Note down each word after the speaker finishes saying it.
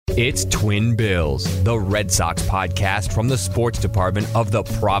It's Twin Bills, the Red Sox podcast from the sports department of the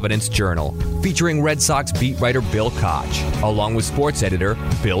Providence Journal, featuring Red Sox beat writer Bill Koch, along with sports editor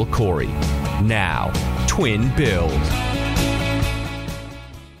Bill Koch. Now, Twin Bills.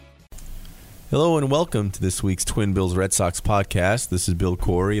 Hello and welcome to this week's Twin Bills Red Sox podcast. This is Bill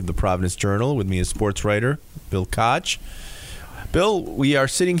Koch of the Providence Journal. With me is sports writer Bill Koch. Bill, we are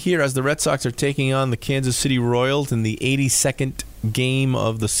sitting here as the Red Sox are taking on the Kansas City Royals in the 82nd game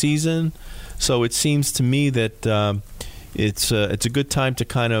of the season. So it seems to me that it's a good time to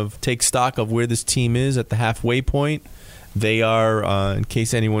kind of take stock of where this team is at the halfway point. They are, in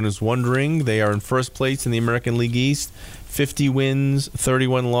case anyone is wondering, they are in first place in the American League East. 50 wins,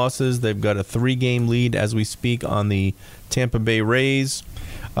 31 losses. They've got a 3-game lead as we speak on the Tampa Bay Rays.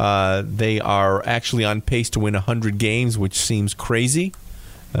 They are actually on pace to win 100 games, which seems crazy,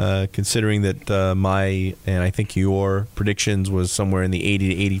 considering that my and I think your predictions was somewhere in the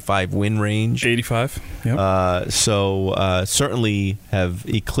 80 to 85 win range. 85, yep. So certainly have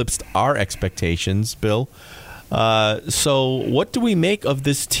eclipsed our expectations, Bill. So what do we make of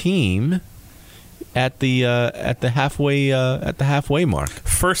this team at the halfway mark?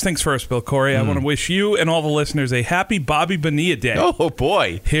 First things first, Bill Koch. I want to wish you and all the listeners a happy Bobby Bonilla Day. Oh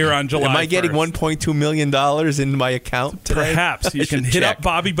boy! Here on July 1st. Am I getting $1.2 million in my account today? Perhaps you can hit up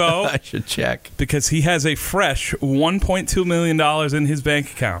Bobby Bo. I should check because he has a fresh $1.2 million in his bank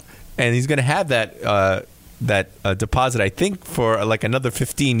account, and he's going to have that deposit, I think, for like another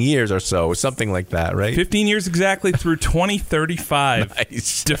 15 years or so, or something like that, right? 15 years exactly through 2035.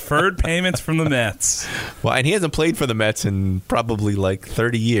 Nice. Deferred payments from the Mets. Well, and he hasn't played for the Mets in probably like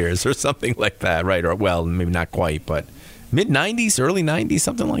 30 years or something like that, right? Or, well, maybe not quite, but mid-90s, early 90s,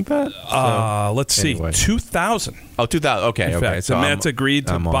 something like that? Let's see, 2000. Oh, 2000, okay. Fact, so the Mets agreed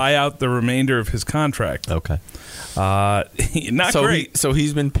to buy out the remainder of his contract. Okay. Not great. So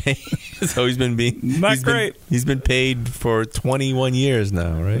he's been paid. So he's been being not great. He's been paid for 21 years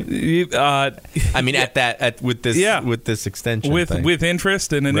now, right? I mean, with this extension, with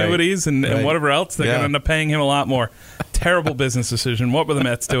interest and annuities and whatever else, they're going to end up paying him a lot more. Terrible business decision. What were the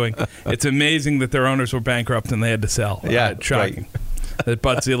Mets doing? It's amazing that their owners were bankrupt and they had to sell. Yeah, shocking. That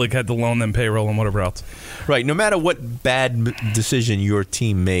Bud Selig had to loan them payroll and whatever else. Right. No matter what bad decision your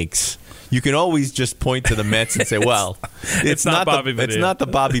team makes, you can always just point to the Mets and say, "Well, it's not the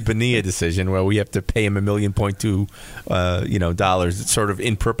Bobby Bonilla decision where we have to pay him $1.2 million, dollars. It's sort of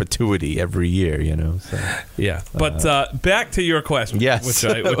in perpetuity every year, So, yeah. But back to your question, yes,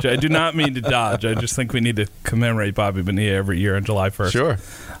 which I do not mean to dodge. I just think we need to commemorate Bobby Bonilla every year on July 1st. Sure.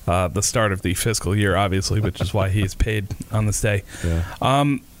 The start of the fiscal year, obviously, which is why he is paid on this day.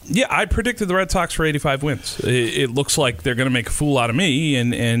 Yeah. I predicted the Red Sox for 85 wins. It looks like they're going to make a fool out of me,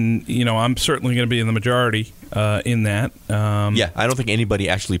 and I'm certainly going to be in the majority in that. I don't think anybody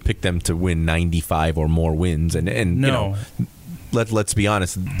actually picked them to win 95 or more wins, and no. Let's be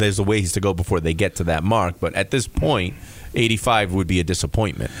honest. There's a ways to go before they get to that mark, but at this point, 85 would be a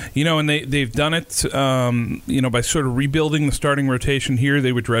disappointment. And they've done it, by sort of rebuilding the starting rotation here.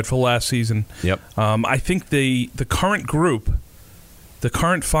 They were dreadful last season. Yep. I think the current group, the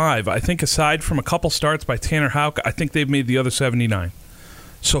current 5, I think aside from a couple starts by Tanner Houck, I think they've made the other 79.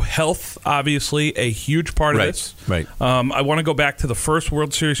 So health, obviously, a huge part of this. Right. I want to go back to the first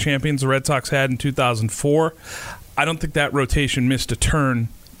World Series champions the Red Sox had in 2004. I don't think that rotation missed a turn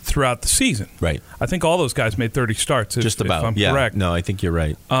throughout the season. Right. I think all those guys made 30 starts. Just about. If I'm correct. No, I think you're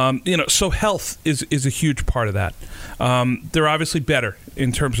right. So health is a huge part of that. They're obviously better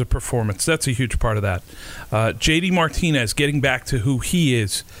in terms of performance. That's a huge part of that. J.D. Martinez, getting back to who he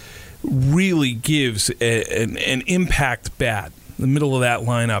is, really gives an impact bat. The middle of that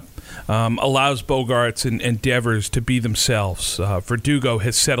lineup allows Bogarts and Devers to be themselves. Verdugo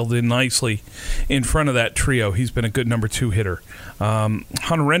has settled in nicely in front of that trio. He's been a good number 2 hitter.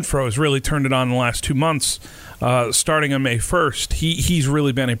 Hunter Renfroe has really turned it on in the last 2 months. Starting on May 1st, he's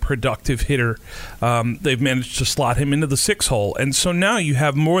really been a productive hitter. They've managed to slot him into the 6 hole. And so now you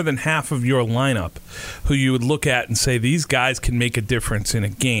have more than half of your lineup who you would look at and say, these guys can make a difference in a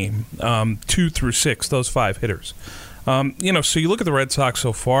game. 2 through 6, those 5 hitters. So you look at the Red Sox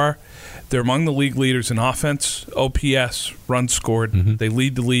so far, they're among the league leaders in offense, OPS, runs scored. Mm-hmm. They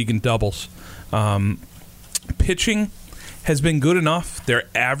lead the league in doubles. Pitching has been good enough. They're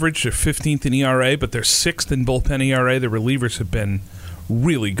average. They're 15th in ERA, but they're 6th in bullpen ERA. The relievers have been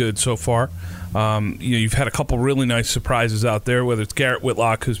really good so far. You've had a couple really nice surprises out there, whether it's Garrett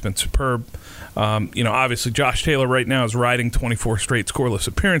Whitlock, who's been superb. Obviously Josh Taylor right now is riding 24 straight scoreless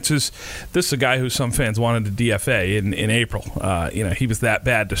appearances. This is a guy who some fans wanted to DFA in April. He was that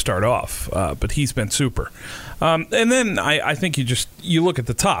bad to start off, but he's been super. And then I think you look at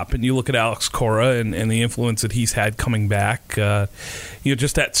the top and you look at Alex Cora and the influence that he's had coming back.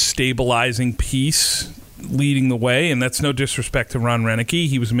 Just that stabilizing piece leading the way, and that's no disrespect to Ron Renicky.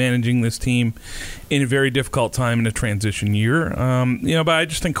 He was managing this team in a very difficult time in a transition year. But I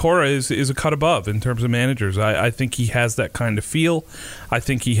just think Cora is a cut above in terms of managers. I think he has that kind of feel. I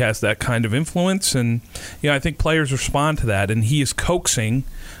think he has that kind of influence, and I think players respond to that, and he is coaxing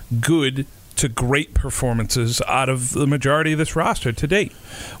good to great performances out of the majority of this roster to date.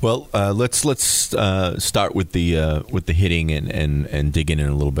 Well, let's start with the hitting and dig in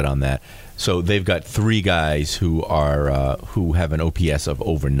a little bit on that. So they've got three guys who have an OPS of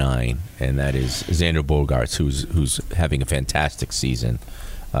over 9, and that is Xander Bogaerts, who's having a fantastic season,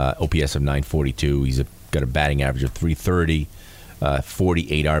 OPS of 942. He's got a batting average of 330,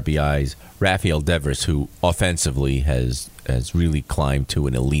 48 RBIs. Rafael Devers, who offensively has really climbed to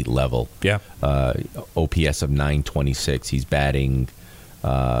an elite level. Yeah. OPS of 926. He's batting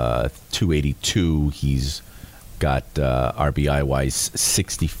 282. He's got RBI-wise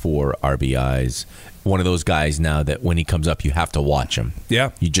 64 RBIs. One of those guys now that when he comes up, you have to watch him.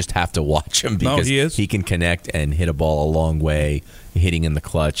 Yeah. You just have to watch him because he can connect and hit a ball a long way, hitting in the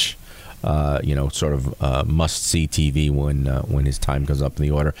clutch. Sort of must-see TV when his time comes up in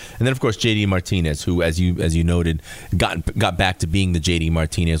the order. And then, of course, J.D. Martinez, who, as you noted, got back to being the J.D.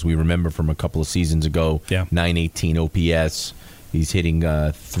 Martinez we remember from a couple of seasons ago. Yeah. 918 OPS. He's hitting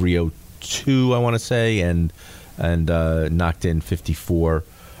 302, I want to say, and knocked in 54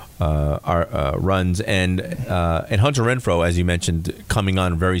 runs. And Hunter Renfroe, as you mentioned, coming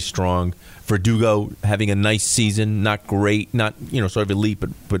on very strong. Verdugo having a nice season, not great, not sort of elite,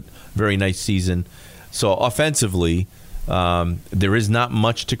 but very nice season. So offensively, there is not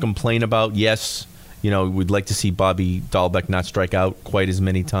much to complain about. Yes, we'd like to see Bobby Dahlbeck not strike out quite as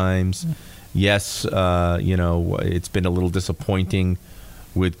many times. Yes, it's been a little disappointing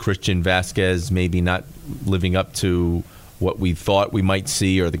with Christian Vasquez maybe not living up to what we thought we might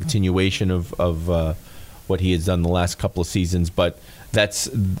see, or the continuation of what he has done the last couple of seasons. But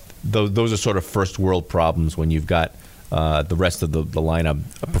those are sort of first world problems when you've got the rest of the lineup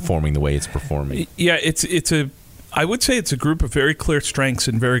performing the way it's performing. Yeah, I would say it's a group of very clear strengths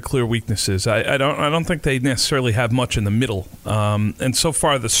and very clear weaknesses. I don't think they necessarily have much in the middle. And so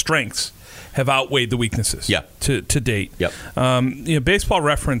far, the strengths have outweighed the weaknesses to date. Yep. Baseball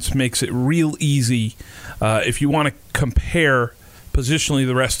Reference makes it real easy if you want to compare positionally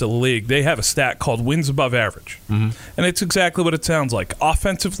the rest of the league. They have a stat called wins above average. Mm-hmm. And it's exactly what it sounds like.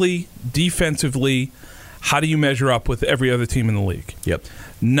 Offensively, defensively, how do you measure up with every other team in the league? Yep.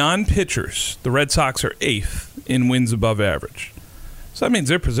 Non-pitchers, the Red Sox are 8th in wins above average. So that means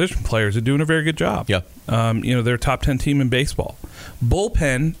their position players are doing a very good job. Yep. They're a top 10 team in baseball.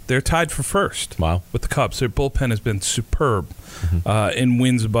 Bullpen, they're tied for first. Wow. With the Cubs. Their bullpen has been superb in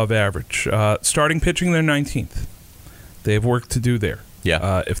wins above average. Starting pitching, they're 19th. They have work to do there.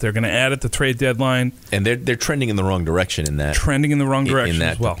 Yeah. If they're going to add at the trade deadline. And they're trending in the wrong direction in that. Trending in the wrong direction in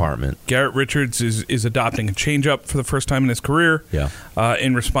that as well. Department. Garrett Richards is adopting a changeup for the first time in his career. Yeah.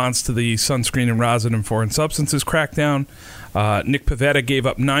 In response to the sunscreen and rosin and foreign substances crackdown. Nick Pivetta gave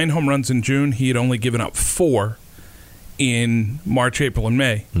up 9 home runs in June. He had only given up 4 in March, April, and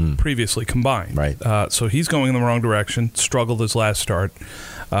May previously combined. Right. So he's going in the wrong direction. Struggled his last start.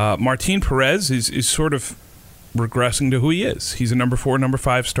 Martin Perez is sort of regressing to who he is. He's a number 4, number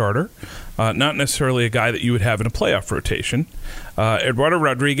 5 starter. Not necessarily a guy that you would have in a playoff rotation. Eduardo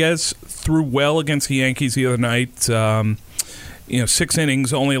Rodriguez threw well against the Yankees the other night. 6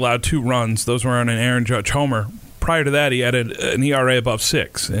 innings, only allowed 2 runs. Those were on an Aaron Judge homer. Prior to that, he had an ERA above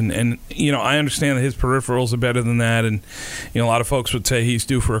 6. And I understand that his peripherals are better than that. And, a lot of folks would say he's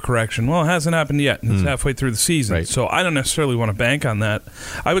due for a correction. Well, it hasn't happened yet. It's halfway through the season. Right. So I don't necessarily want to bank on that.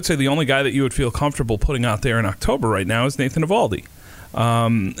 I would say the only guy that you would feel comfortable putting out there in October right now is Nathan Eovaldi.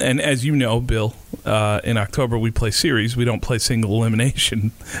 And as you know, Bill, in October we play series. We don't play single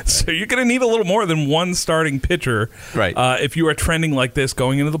elimination. So you're going to need a little more than one starting pitcher if you are trending like this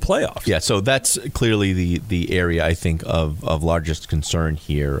going into the playoffs. Yeah, so that's clearly the area, I think, of largest concern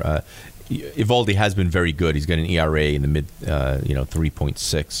here. Eovaldi has been very good. He's got an ERA in the mid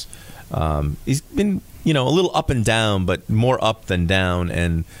 3.6. He's been a little up and down, but more up than down,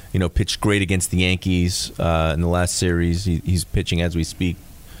 and pitched great against the Yankees in the last series. He's pitching as we speak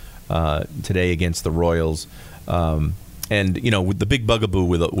today against the Royals. And, with the big bugaboo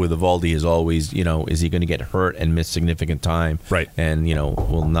with Eovaldi is always, is he going to get hurt and miss significant time? Right. And,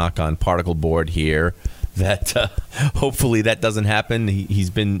 we'll knock on particle board here that hopefully that doesn't happen. He's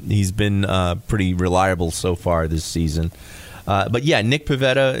been pretty reliable so far this season. But yeah, Nick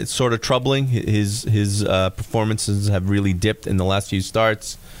Pivetta, it's sort of troubling. His performances have really dipped in the last few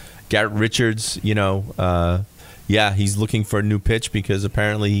starts. Garrett Richards, he's looking for a new pitch because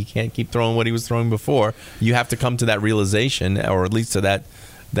apparently he can't keep throwing what he was throwing before. You have to come to that realization, or at least to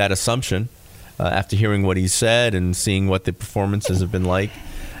that assumption, after hearing what he said and seeing what the performances have been like.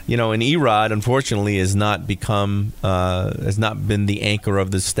 And Erod, unfortunately, has not been the anchor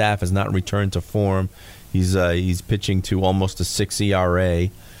of the staff, has not returned to form. He's pitching to almost a 6 ERA.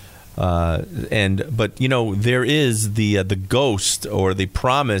 But there is the ghost or the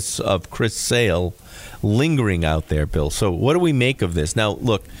promise of Chris Sale lingering out there, Bill. So what do we make of this? Now,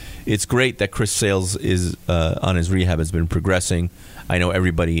 look, it's great that Chris Sales is on his rehab, has been progressing. I know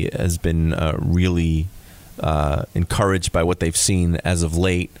everybody has been really encouraged by what they've seen as of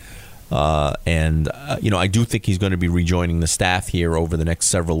late. I do think he's going to be rejoining the staff here over the next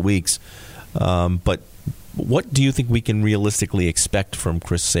several weeks. But what do you think we can realistically expect from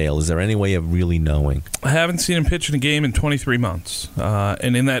Chris Sale? Is there any way of really knowing? I haven't seen him pitch in a game in 23 months.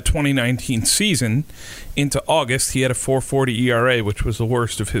 And in that 2019 season, into August, he had a 4.40 ERA, which was the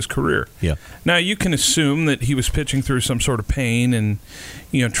worst of his career. Yeah. Now, you can assume that he was pitching through some sort of pain and,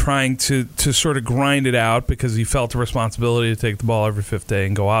 trying to sort of grind it out because he felt a responsibility to take the ball every fifth day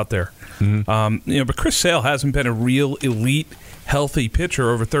and go out there. Mm-hmm. But Chris Sale hasn't been a real elite, healthy pitcher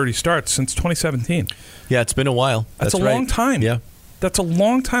over 30 starts since 2017. Yeah, it's been a while. That's a long time. Yeah. That's a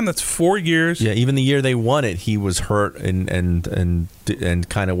long time. That's 4 years. Yeah, even the year they won it, he was hurt and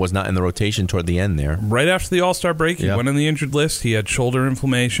kind of was not in the rotation toward the end there. Right after the All-Star break, he went on the injured list. He had shoulder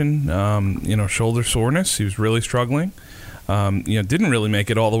inflammation, shoulder soreness. He was really struggling. Didn't really make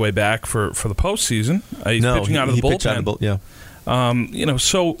it all the way back for the postseason. He's pitching out of the bullpen.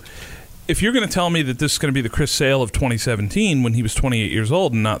 So if you're going to tell me that this is going to be the Chris Sale of 2017 when he was 28 years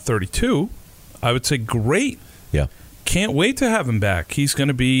old and not 32, I would say great. Yeah. Can't wait to have him back. He's going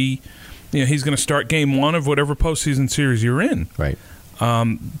to be, he's going to start game one of whatever postseason series you're in. Right.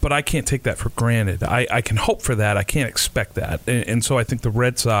 But I can't take that for granted. I can hope for that. I can't expect that. And so I think the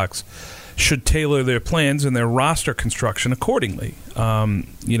Red Sox should tailor their plans and their roster construction accordingly.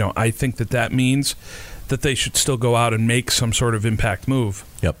 I think that means that they should still go out and make some sort of impact move.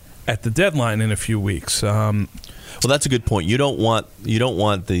 Yep. At the deadline in a few weeks. Well, that's a good point. You don't want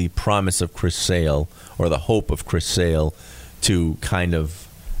the promise of Chris Sale or the hope of Chris Sale to kind of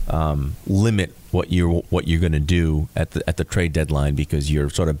limit what you're going to do at the trade deadline because you're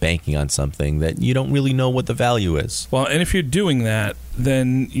sort of banking on something that you don't really know what the value is. Well, and if you're doing that,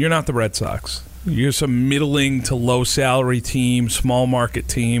 then you're not the Red Sox. You're some middling to low salary team, small market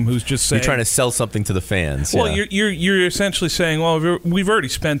team who's just saying you're trying to sell something to the fans. Well, you're essentially saying, well, we've already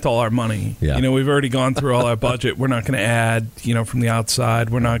spent all our money. Yeah. We've already gone through all our budget. We're not going to add, from the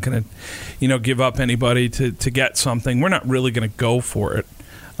outside. We're not going to, give up anybody to get something. We're not really going to go for it.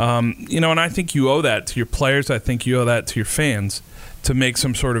 And I think you owe that to your players. I think you owe that to your fans to make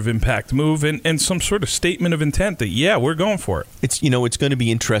some sort of impact move and some sort of statement of intent that, we're going for it. It's it's going to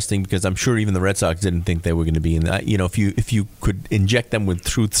be interesting because I'm sure even the Red Sox didn't think they were going to be in that. If you could inject them with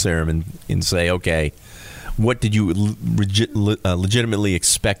truth serum and say, okay, what did you legitimately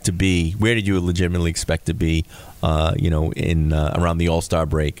expect to be? Where did you legitimately expect to be? In around the All-Star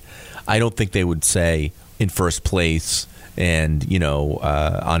break, I don't think they would say in first place and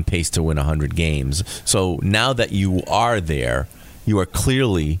on pace to win 100 games. So now that you are there, you are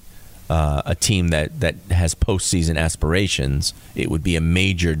clearly a team that has postseason aspirations. It would be a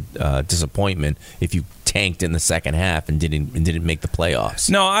major disappointment if you tanked in the second half and didn't make the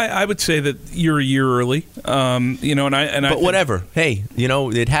playoffs. No, I would say that you're a year early. But whatever. Hey,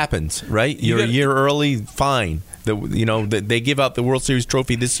 it happens, right? You're a year early. Fine. They give out the World Series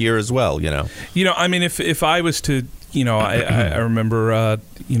trophy this year as well. If I was to, I remember,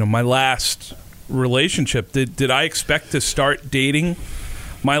 my last relationship. Did I expect to start dating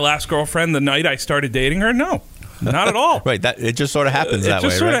my last girlfriend the night I started dating her? No, not at all. Right. It just sort of happens that way. It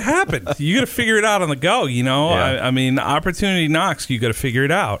just sort of happened. You got to figure it out on the go. Yeah. Opportunity knocks. You got to figure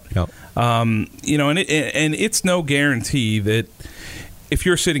it out. Yep. And it's no guarantee that if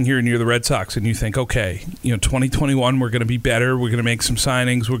you're sitting here and you're the Red Sox and you think, okay, 2021 we're going to be better. We're going to make some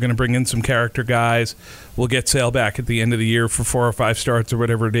signings. We're going to bring in some character guys. We'll get Sale back at the end of the year for 4 or 5 starts or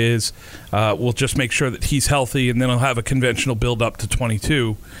whatever it is. We'll just make sure that he's healthy, and then he'll have a conventional build up to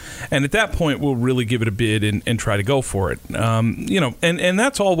 22. And at that point, we'll really give it a bid and try to go for it. And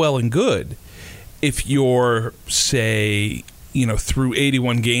that's all well and good. if you're, say, through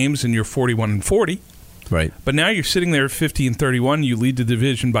 81 games and you're 41-40. Right. But now you're sitting there at 50-31. You lead the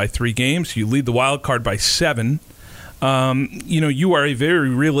division by 3 games. You lead the wild card by 7. You are a very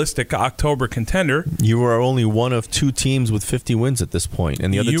realistic October contender. You are only one of 2 teams with 50 wins at this point,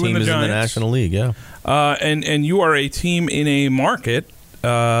 and the other team is in the National League. Yeah. And you are a team in a market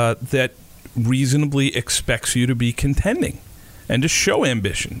that reasonably expects you to be contending and to show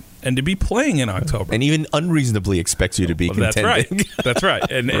ambition and to be playing in October. And even unreasonably expects you to be contending. That's right.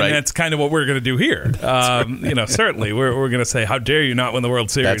 And that's kind of what we're going to do here. Certainly, we're going to say, how dare you not win the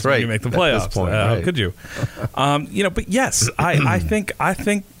World Series when you make the playoffs? At this point, How could you? But yes, I think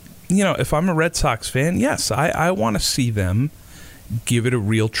if I'm a Red Sox fan, yes, I want to see them give it a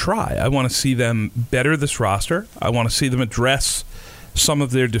real try. I want to see them better this roster. I want to see them address some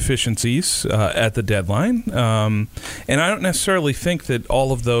of their deficiencies at the deadline. And I don't necessarily think that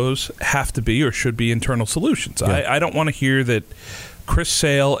all of those have to be or should be internal solutions. Yeah. I don't want to hear that Chris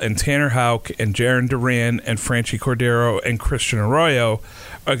Sale and Tanner Houck and Jarren Duran and Franchy Cordero and Christian Arroyo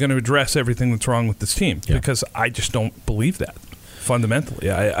are going to address everything that's wrong with this team, because I just don't believe that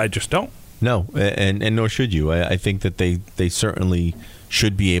fundamentally. I just don't. No, and nor should you. I think that they certainly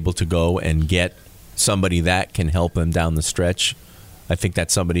should be able to go and get somebody that can help them down the stretch. I think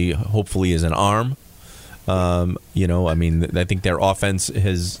that somebody hopefully is an arm. I think their offense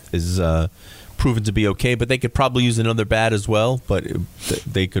is proven to be okay, but they could probably use another bat as well. But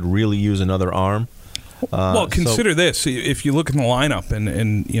they could really use another arm. Well, consider this. If you look in the lineup,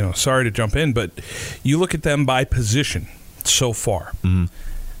 and sorry to jump in, but you look at them by position so far. Mm-hmm.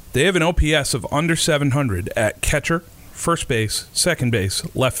 They have an OPS of under 700 at catcher, first base, second base,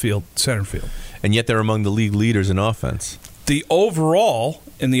 left field, center field. And yet they're among the league leaders in offense. The overall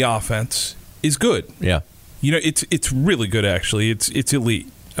in the offense is good. Yeah. It's really good, actually. It's elite.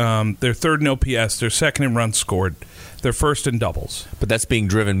 They're third in OPS. They're second in runs scored. They're first in doubles. But that's being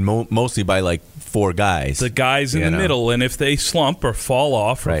driven mostly by, 4 guys. The guys in the middle. And if they slump or fall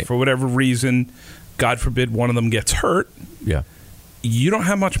off, or for whatever reason, God forbid one of them gets hurt, you don't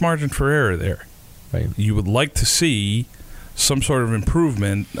have much margin for error there. Right. You would like to see some sort of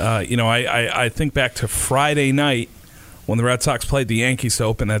improvement. I think back to Friday night when the Red Sox played the Yankees to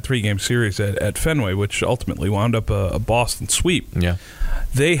open that 3-game series at Fenway, which ultimately wound up a Boston sweep. Yeah.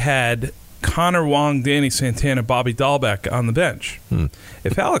 They had Connor Wong, Danny Santana, Bobby Dahlbeck on the bench.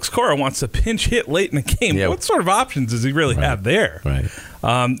 If Alex Cora wants to pinch hit late in the game, what sort of options does he really have there? Right.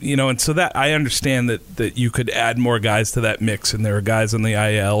 And so that I understand that you could add more guys to that mix, and there are guys on the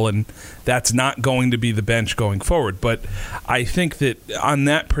IL, and that's not going to be the bench going forward. But I think that on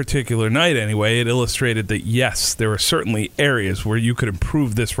that particular night anyway, it illustrated that, yes, there are certainly areas where you could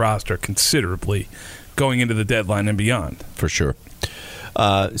improve this roster considerably going into the deadline and beyond. For sure.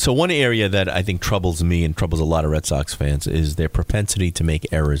 So one area that I think troubles me and troubles a lot of Red Sox fans is their propensity to make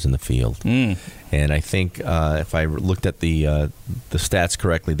errors in the field. And I think if I looked at the stats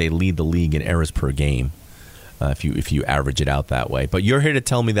correctly, they lead the league in errors per game if you average it out that way. But you're here to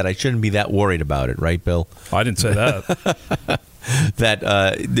tell me that I shouldn't be that worried about it, right, Bill? I didn't say that. That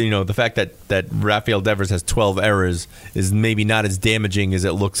the fact that Rafael Devers has 12 errors is maybe not as damaging as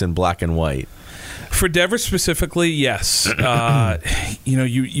it looks in black and white. For Devers specifically, yes.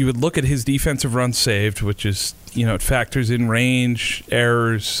 You would look at his defensive runs saved, which is, it factors in range,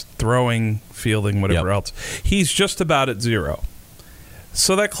 errors, throwing, fielding, whatever else. He's just about at 0.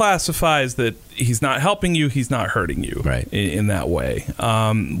 So that classifies that he's not helping you, he's not hurting you in that way.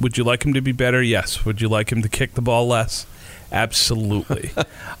 Would you like him to be better? Yes. Would you like him to kick the ball less? Absolutely.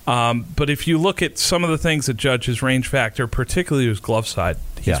 But if you look at some of the things that judge his range factor, particularly his glove side,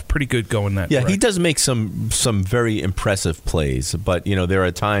 he's pretty good going that direction. He does make some very impressive plays, but there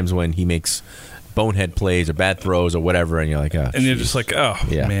are times when he makes bonehead plays or bad throws or whatever, and you're like, and you're just like,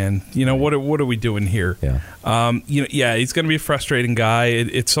 man, what are we doing here? He's going to be a frustrating guy.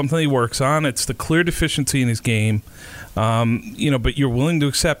 It's something he works on. It's the clear deficiency in his game. But you're willing to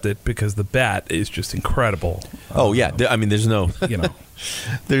accept it because the bat is just incredible. There's no,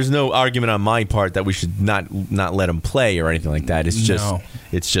 there's no argument on my part that we should not let him play or anything like that. It's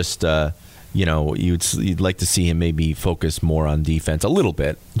just, you'd like to see him maybe focus more on defense a little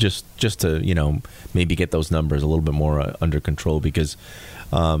bit, just to maybe get those numbers a little bit more under control. Because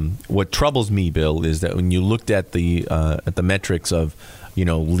what troubles me, Bill, is that when you looked at the metrics of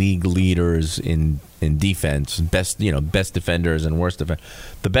league leaders in defense, best defenders and worst defenders.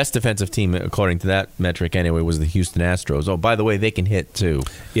 The best defensive team, according to that metric anyway, was the Houston Astros. Oh, by the way, they can hit too.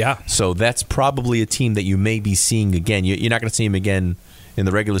 Yeah. So that's probably a team that you may be seeing again. You're not going to see him again in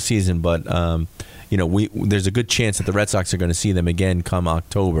the regular season, but there's a good chance that the Red Sox are going to see them again come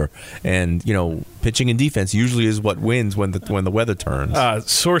October. And pitching and defense usually is what wins when the weather turns.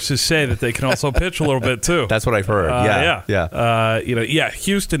 Sources say that they can also pitch a little bit too. That's what I've heard.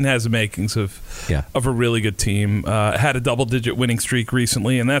 Houston has the makings of a really good team. Had a double-digit winning streak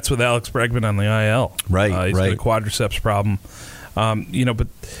recently, and that's with Alex Bregman on the IL. Right, he's got a quadriceps problem. But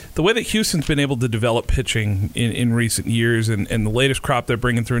the way that Houston's been able to develop pitching in recent years, and the latest crop they're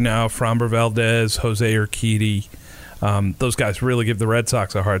bringing through now, Framber Valdez, Jose Urquidy, those guys really give the Red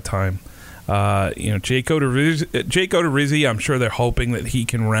Sox a hard time. Jake Odorizzi, I'm sure they're hoping that he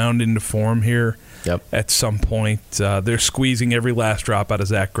can round into form here at some point. They're squeezing every last drop out of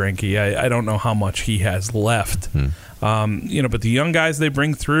Zach Greinke. I don't know how much he has left. But the young guys they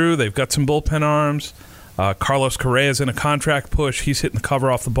bring through, they've got some bullpen arms. Carlos Correa's in a contract push. He's hitting the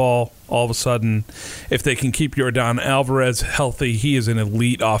cover off the ball all of a sudden. If they can keep Yordan Alvarez healthy, he is an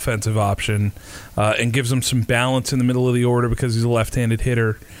elite offensive option and gives them some balance in the middle of the order because he's a left-handed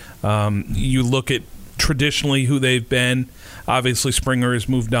hitter. You look at traditionally who they've been. Obviously, Springer has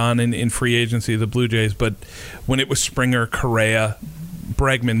moved on in free agency of the Blue Jays, but when it was Springer, Correa,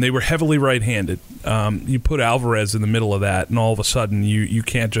 Bregman, they were heavily right-handed. You put Alvarez in the middle of that, and all of a sudden you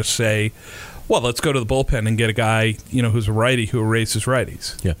can't just say, well, let's go to the bullpen and get a guy, who's a righty who erases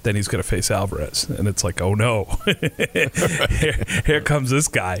righties. Yeah. Then he's going to face Alvarez. And it's like, oh, no. here comes this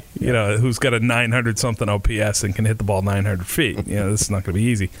guy, who's got a 900-something OPS and can hit the ball 900 feet. This is not going to be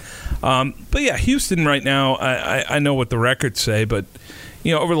easy. But, Houston right now, I know what the records say, but,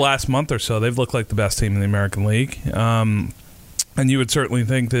 over the last month or so, they've looked like the best team in the American League. And you would certainly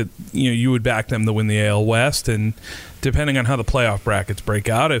think that you would back them to win the AL West, and depending on how the playoff brackets break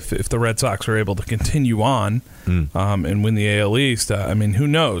out, if the Red Sox are able to continue on and win the AL East, who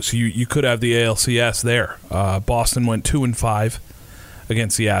knows? You could have the ALCS there. Boston went 2-5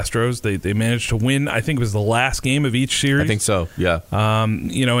 against the Astros. They managed to win. I think it was the last game of each series. I think so. Yeah.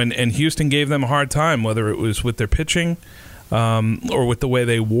 And Houston gave them a hard time, whether it was with their pitching. Or with the way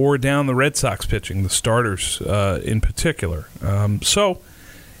they wore down the Red Sox pitching, the starters in particular.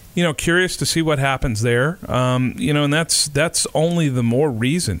 Curious to see what happens there. And that's only the more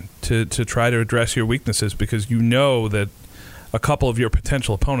reason to try to address your weaknesses, because that a couple of your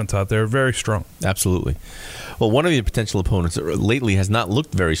potential opponents out there are very strong. Absolutely. Well, one of your potential opponents lately has not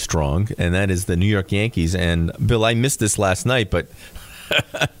looked very strong, and that is the New York Yankees. And, Bill, I missed this last night, but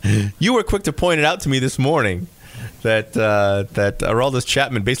you were quick to point it out to me this morning. That Aroldis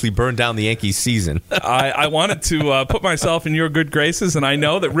Chapman basically burned down the Yankees season. I wanted to put myself in your good graces, and I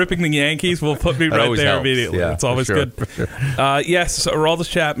know that ripping the Yankees will put me right there helps. Immediately. Yeah, it's always good. Sure. Yes, Aroldis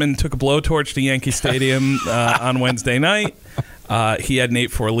Chapman took a blowtorch to Yankee Stadium on Wednesday night. He had an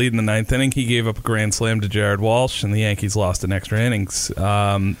 8-4 lead in the ninth inning. He gave up a grand slam to Jared Walsh, and the Yankees lost in extra innings.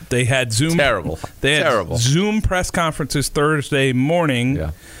 They had Zoom. Terrible. They had Zoom press conferences Thursday morning.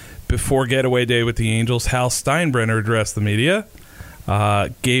 Yeah. Before getaway day with the Angels, Hal Steinbrenner addressed the media,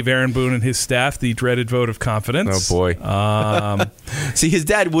 gave Aaron Boone and his staff the dreaded vote of confidence. Oh, boy. See, his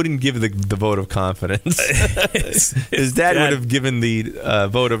dad wouldn't give the vote of confidence. His dad would have given the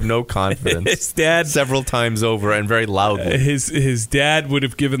vote of no confidence. His dad several times over and very loudly. His dad would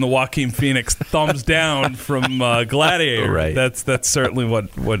have given the Joaquin Phoenix thumbs down from Gladiator. Right. That's certainly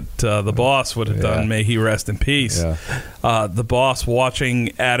what the boss would have done. May he rest in peace. Yeah. The boss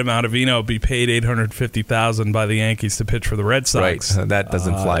watching Adam Ottavino be paid $850,000 by the Yankees to pitch for the Red Sox. Right. That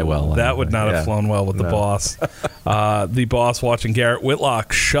doesn't fly well. That would not have flown well with the boss. The boss watching Garrett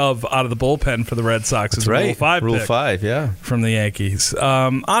Whitlock shove out of the bullpen for the Red Sox as Rule 5 Rule 5, yeah. From the Yankees.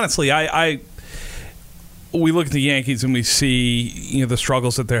 Honestly, we look at the Yankees and we see the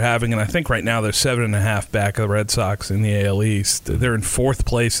struggles that they're having, and I think right now they're 7.5 back of the Red Sox in the AL East. They're in 4th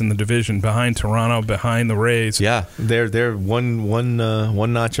place in the division, behind Toronto, behind the Rays. Yeah, they're one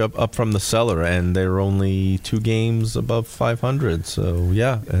notch up from the cellar, and they're only 2 games above 500. So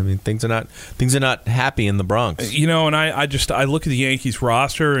yeah, things are not happy in the Bronx. And I look at the Yankees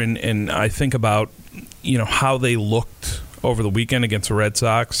roster and I think about how they looked over the weekend against the Red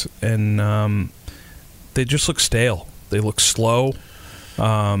Sox, and they just look stale. They look slow. They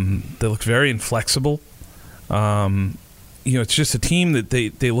look very inflexible. It's just a team that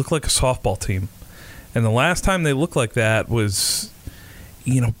they look like a softball team. And the last time they looked like that was,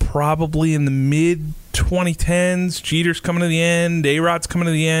 probably in the mid-2010s. Jeter's coming to the end. A-Rod's coming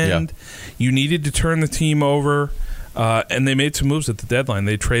to the end. Yeah. You needed to turn the team over. And they made some moves at the deadline.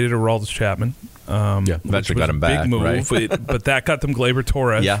 They traded Aroldis Chapman. Eventually got him back. Big move, right? But that got them Gleyber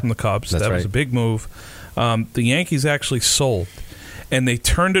Torres from the Cubs. That was a big move. The Yankees actually sold, and they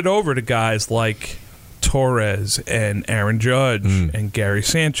turned it over to guys like Torres and Aaron Judge and Gary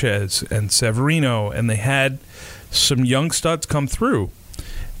Sanchez and Severino, and they had some young studs come through.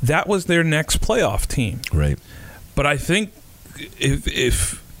 That was their next playoff team. Right. But I think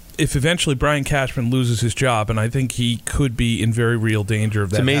if eventually Brian Cashman loses his job, and I think he could be in very real danger of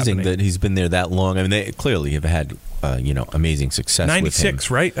that happening. It's amazing that he's been there that long. I mean, they clearly have had amazing success 96, with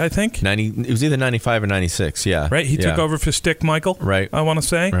him. right, I think? It was either 95 or 96, yeah. Right, he took over for Stick Michael, right. I want to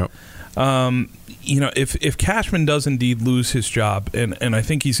say. Right. If Cashman does indeed lose his job, and I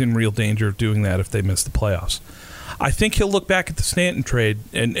think he's in real danger of doing that if they miss the playoffs, I think he'll look back at the Stanton trade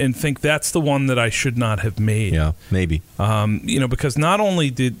and think that's the one that I should not have made. Yeah, maybe. Because not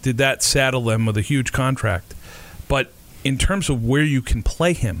only did that saddle them with a huge contract, but in terms of where you can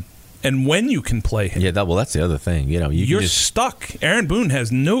play him and when you can play him. Yeah, that's the other thing. You're stuck. Aaron Boone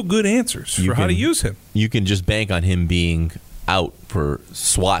has no good answers for how to use him. You can just bank on him being out for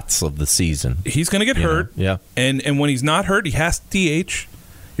swats of the season. He's going to get hurt. Yeah. And when he's not hurt, he has to DH.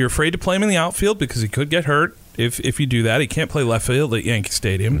 You're afraid to play him in the outfield because he could get hurt. If you do that, he can't play left field at Yankee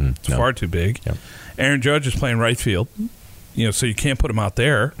Stadium. It's far too big. Yep. Aaron Judge is playing right field, so you can't put him out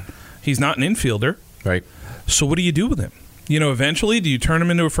there. He's not an infielder. Right. So what do you do with him? Eventually, do you turn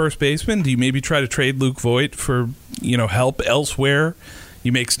him into a first baseman? Do you maybe try to trade Luke Voigt for, help elsewhere?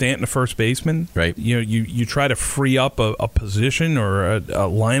 You make Stanton a first baseman. Right. You try to free up a position or a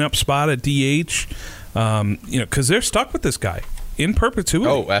lineup spot at DH. Because they're stuck with this guy in perpetuity.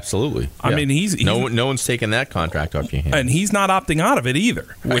 Oh, absolutely. I mean, he's no one's taken that contract off your hands, and he's not opting out of it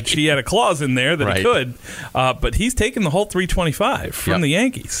either. Which he had a clause in there that he could, but he's taken the whole $325 from the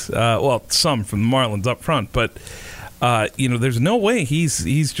Yankees. Some from the Marlins up front, but. There's no way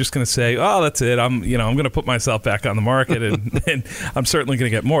he's just going to say, "Oh, that's it. I'm going to put myself back on the market, and I'm certainly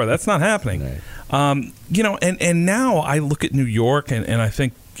going to get more." That's not happening. Right. And now I look at New York, and I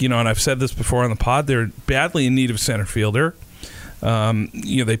think, and I've said this before on the pod, they're badly in need of a center fielder.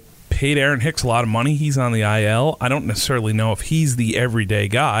 They paid Aaron Hicks a lot of money. He's on the IL. I don't necessarily know if he's the everyday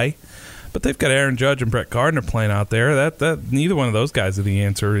guy, but they've got Aaron Judge and Brett Gardner playing out there. That neither one of those guys are the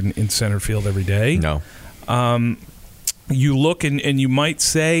answer in center field every day. No. You look and you might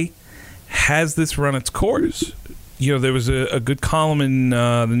say, has this run its course? There was a good column in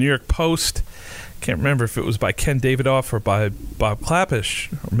the New York Post. Can't remember if it was by Ken Davidoff or by Bob Klapisch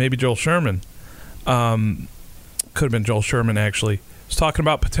or maybe Joel Sherman. Could have been Joel Sherman, actually. Was talking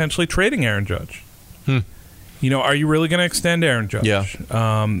about potentially trading Aaron Judge. Are you really going to extend Aaron Judge? Yeah.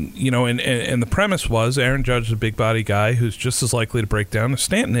 And the premise was Aaron Judge is a big body guy who's just as likely to break down as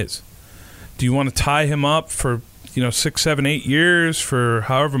Stanton is. Do you want to tie him up for 6, 7, 8 years for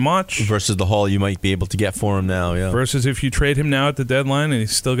however much versus the haul you might be able to get for him now? Yeah. Versus if you trade him now at the deadline and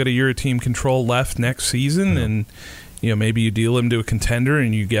he's still got a year of team control left next season, and maybe you deal him to a contender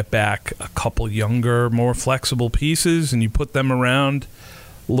and you get back a couple younger, more flexible pieces and you put them around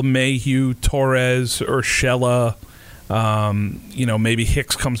LeMahieu, Torres, Urshela. Maybe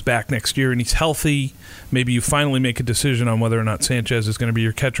Hicks comes back next year and he's healthy. Maybe you finally make a decision on whether or not Sanchez is going to be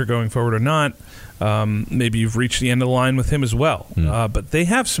your catcher going forward or not. Maybe you've reached the end of the line with him as well. But they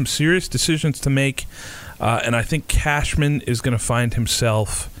have some serious decisions to make, and I think Cashman is going to find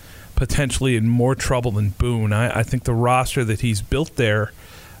himself potentially in more trouble than Boone. I think the roster that he's built there,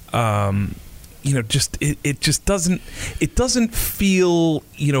 it doesn't feel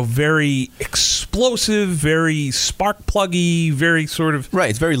very explosive, very spark pluggy, very sort of right.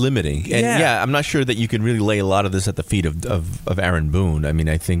 It's very limiting, and I'm not sure that you can really lay a lot of this at the feet of Aaron Boone. I mean,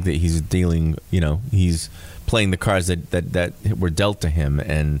 I think that he's dealing, he's playing the cards that were dealt to him,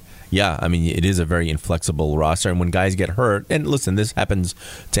 and it is a very inflexible roster. And when guys get hurt, and listen, this happens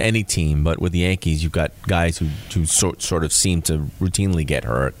to any team, but with the Yankees, you've got guys who sort of seem to routinely get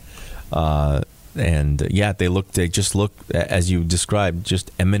hurt. They just look, as you described,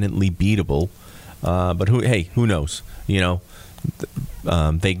 just eminently beatable. But who knows? They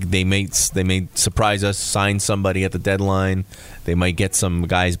may surprise us, sign somebody at the deadline. They might get some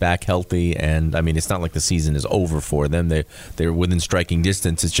guys back healthy, and it's not like the season is over for them. They're within striking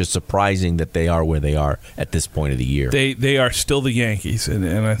distance. It's just surprising that they are where they are at this point of the year. They are still the Yankees, and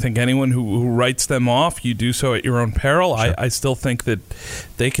I think anyone who writes them off, you do so at your own peril. Sure. I still think that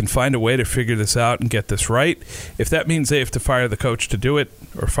they can find a way to figure this out and get this right. If that means they have to fire the coach to do it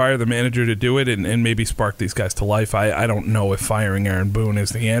or fire the manager to do it and maybe spark these guys to life, I don't know if firing Aaron Boone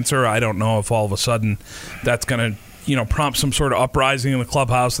is the answer. I don't know if all of a sudden that's going to prompt some sort of uprising in the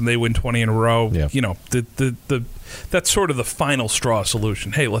clubhouse and they win 20 in a row. Yeah. That's sort of the final straw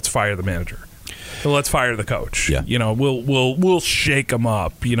solution. Hey, let's fire the manager. Let's fire the coach. Yeah. We'll shake them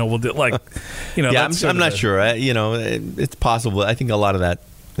up. We'll do I'm not sure. It's possible. I think a lot of that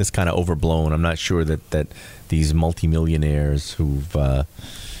is kind of overblown. I'm not sure that these multimillionaires who've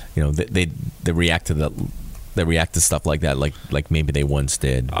they react to stuff like that like maybe they once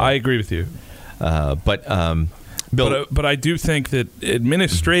did. I agree with you. Bill, but I do think that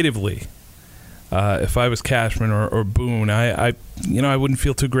administratively, if I was Cashman or Boone, I wouldn't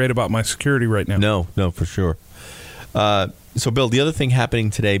feel too great about my security right now. No, for sure. So, Bill, the other thing happening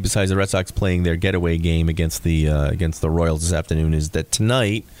today, besides the Red Sox playing their getaway game against the Royals this afternoon, is that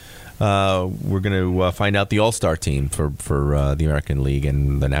tonight we're going to find out the All-Star team for the American League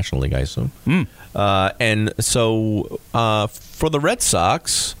and the National League, I assume. And so for the Red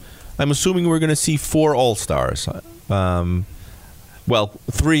Sox, I'm assuming we're going to see 4 All-Stars. Well,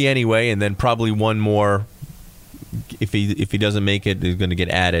 3 anyway, and then probably one more. If he doesn't make it, is going to get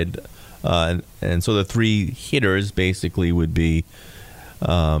added. And so the 3 hitters basically would be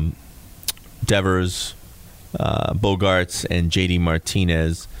Devers, Bogarts, and J.D.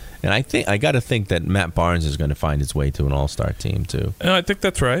 Martinez. And I got to think that Matt Barnes is going to find his way to an All-Star team too. I think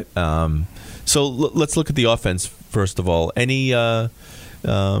that's right. So let's look at the offense first of all.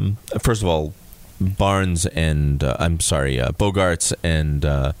 First of all, Barnes and Bogarts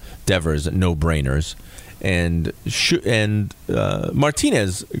and Devers, no-brainers. And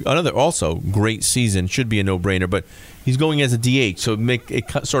Martinez, another also great season, should be a no-brainer, but he's going as a DH, so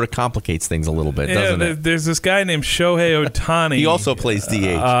it sort of complicates things a be doesn't it? There's this guy named Shohei Ohtani. He also plays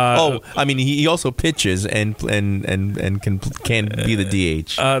DH. He also pitches and can be the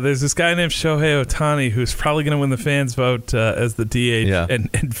DH. There's this guy named Shohei Ohtani who's probably going to win the fans' vote as the DH,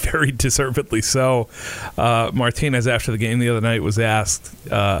 and very deservedly so. Martinez, after the game the other night, was asked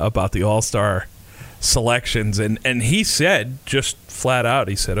about the All-Star selections, and he said, just flat out,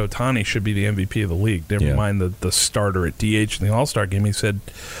 he said Ohtani should be the MVP of the league. Never mind the starter at DH in the All-Star game. He said,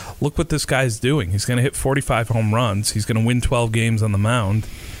 look what this guy's doing. He's going to hit 45 home runs. He's going to win 12 games on the mound.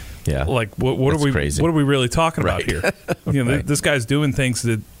 Yeah, like what are we crazy. What are we really talking about here? Right. This guy's doing things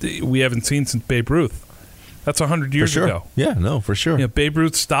that we haven't seen since Babe Ruth. That's 100 years ago. Yeah, no, for sure. Babe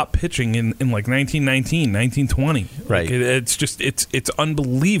Ruth stopped pitching in like 1919, 1920. Right. Like it's just it's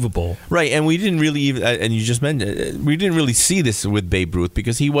unbelievable. Right, and we didn't really even, and you just mentioned, we didn't really see this with Babe Ruth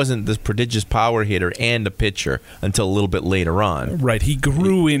because he wasn't this prodigious power hitter and a pitcher until a little bit later on. Right, he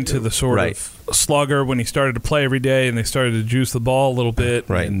grew into the sort of slugger when he started to play every day, and they started to juice the ball a little bit.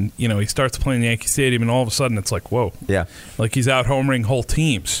 Right, and he starts playing Yankee Stadium, and all of a sudden it's like, whoa, yeah, like he's out homering whole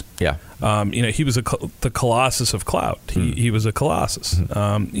teams. Yeah. He was the Colossus of clout. He was a Colossus.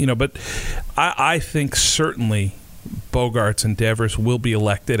 But I think certainly Bogarts and Devers will be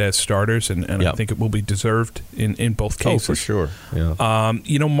elected as starters, and I think it will be deserved in both cases. Oh, for sure.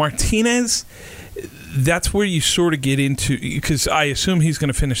 Yeah. Martinez, that's where you sort of get into, because I assume he's going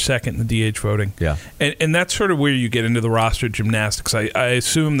to finish second in the DH voting. Yeah. And that's sort of where you get into the roster gymnastics. I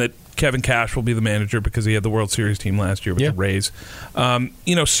assume that Kevin Cash will be the manager because he had the World Series team last year with the Rays.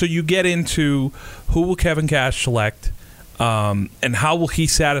 So you get into who will Kevin Cash select, and how will he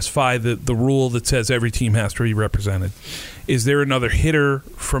satisfy the rule that says every team has to be represented? Is there another hitter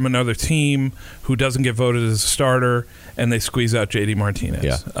from another team who doesn't get voted as a starter, and they squeeze out J.D. Martinez?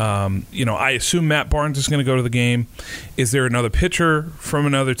 Yeah. I assume Matt Barnes is going to go to the game. Is there another pitcher from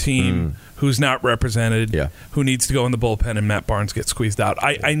another team who's not represented, who needs to go in the bullpen, and Matt Barnes gets squeezed out?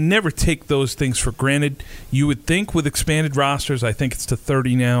 I never take those things for granted. You would think with expanded rosters, I think it's to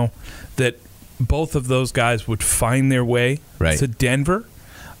 30 now, that both of those guys would find their way to Denver.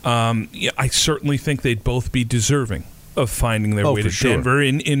 I certainly think they'd both be deserving of finding their way to Denver.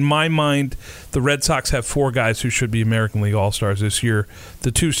 In my mind, the Red Sox have 4 guys who should be American League All-Stars this year.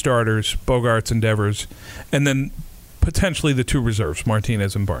 The 2 starters, Bogarts and Devers, and then potentially the 2 reserves,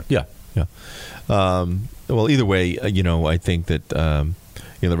 Martinez and Barnes. Yeah. Well, either way, I think that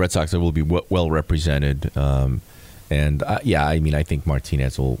the Red Sox will be well represented. I think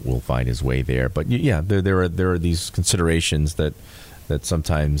Martinez will find his way there. But there are these considerations that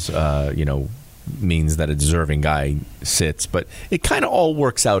sometimes means that a deserving guy sits, but it kind of all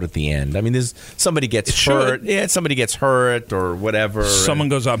works out at the end. I mean, somebody gets hurt. Yeah, somebody gets hurt or whatever. Someone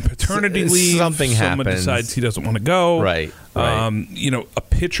goes on paternity leave. Something Someone happens. Decides he doesn't want to go. Right. A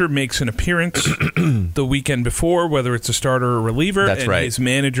pitcher makes an appearance the weekend before, whether it's a starter or a reliever. That's right. His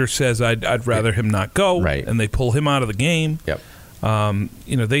manager says, "I'd rather him not go." Right. And they pull him out of the game. Yep.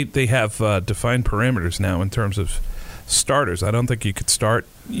 They have defined parameters now in terms of starters. I don't think you could start.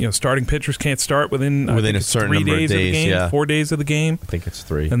 Starting pitchers can't start within a certain number of days. Of the game, yeah, 4 days of the game. I think it's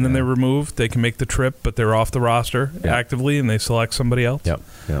 3, and then they're removed. They can make the trip, but they're off the roster actively, and they select somebody else.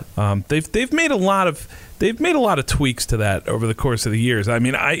 Yep. They've made a lot of tweaks to that over the course of the years. I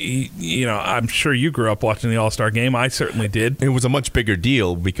mean, I'm sure you grew up watching the All-Star Game. I certainly did. It was a much bigger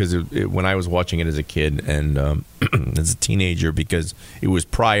deal because when I was watching it as a kid and as a teenager, because it was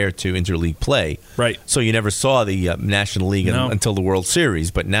prior to interleague play. Right. So you never saw the National League until the World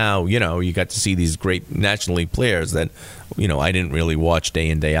Series. But now, you got to see these great National League players that, I didn't really watch day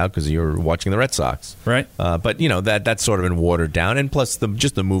in, day out because you were watching the Red Sox. Right. But, that's sort of been watered down. And plus,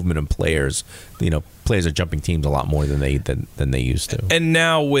 just the movement of players, players are jumping teams a lot more than they used to. And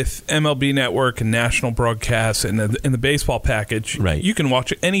now with MLB Network and national broadcasts and the baseball package, right, you can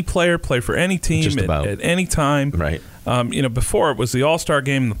watch any player play for any team at any time. Right. Before it was the All-Star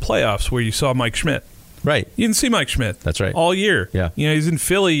Game and the playoffs where you saw Mike Schmidt. Right. You didn't see Mike Schmidt. That's right. All year. Yeah. He's in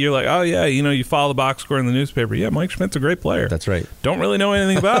Philly. You're like, oh, yeah, you follow the box score in the newspaper. Yeah, Mike Schmidt's a great player. That's right. Don't really know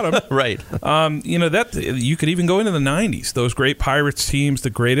anything about him. Right. That you could even go into the 90s. Those great Pirates teams, the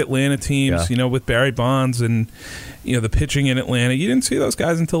great Atlanta teams, with Barry Bonds and, the pitching in Atlanta. You didn't see those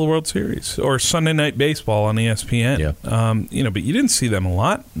guys until the World Series or Sunday Night Baseball on ESPN. Yeah. But you didn't see them a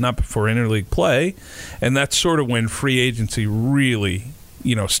lot, not before interleague play. And that's sort of when free agency really,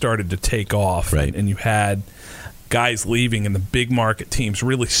 started to take off. Right. And you had guys leaving and the big market teams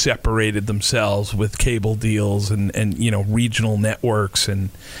really separated themselves with cable deals and regional networks and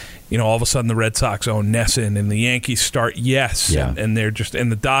all of a sudden the Red Sox own NESN and the Yankees start and they're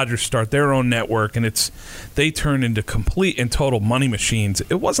and the Dodgers start their own network and they turn into complete and total money machines.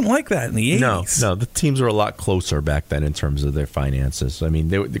 It wasn't like that in the 80s. No, the teams were a lot closer back then in terms of their finances. I mean,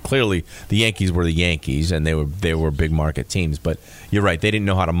 clearly the Yankees were the Yankees and they were big market teams, but you're right, they didn't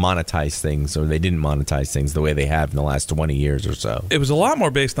know how to monetize things, or they didn't monetize things the way they have in the last 20 years or so. It was a lot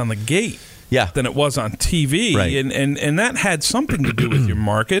more based on the gate. Than it was on TV. Right. And that had something to do with your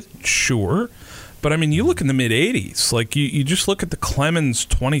market, sure. But, I mean, you look in the mid-'80s. Like, you just look at the Clemens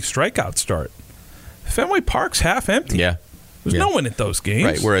 20 strikeout start. Fenway Park's half empty. Yeah. There's no one at those games.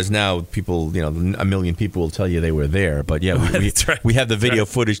 Right, whereas now people, a million people will tell you they were there. But, we have the video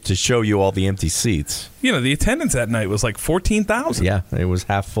footage to show you all the empty seats. The attendance that night was like 14,000. Yeah, it was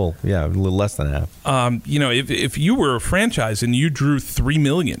half full. Yeah, a little less than half. If you were a franchise and you drew 3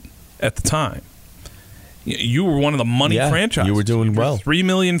 million at the time, you were one of the money franchises. You were doing well. 3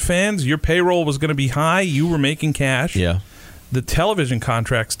 million fans. Your payroll was going to be high. You were making cash. Yeah. The television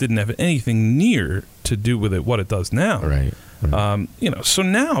contracts didn't have anything near to do with it what it does now. Right. So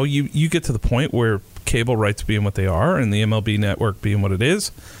now you get to the point where cable rights being what they are and the MLB network being what it is,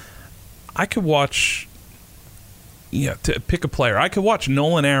 I could watch. To pick a player, I could watch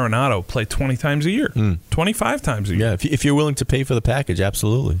Nolan Arenado play 20 times a year, 25 times a year. Yeah, if you're willing to pay for the package,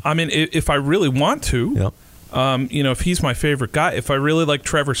 absolutely. I mean, if I really want to, if he's my favorite guy, if I really like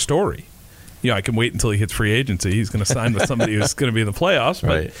Trevor Story, I can wait until he hits free agency. He's going to sign with somebody who's going to be in the playoffs. But,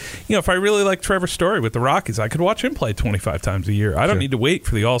 right. If I really like Trevor Story with the Rockies, I could watch him play 25 times a year. I don't need to wait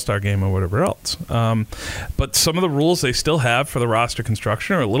for the All-Star game or whatever else. But some of the rules they still have for the roster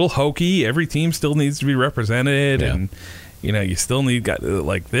construction are a little hokey. Every team still needs to be represented. Yeah. And, you still need guys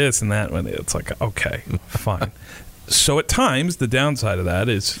like this and that. It's like, okay, fine. So at times, the downside of that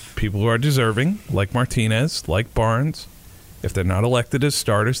is people who are deserving, like Martinez, like Barnes, if they're not elected as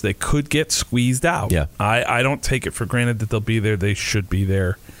starters, they could get squeezed out. Yeah. I don't take it for granted that they'll be there. They should be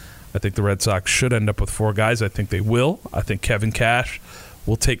there. I think the Red Sox should end up with 4 guys. I think they will. I think Kevin Cash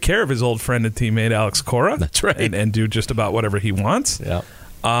will take care of his old friend and teammate Alex Cora. That's right. And do just about whatever he wants. Yeah.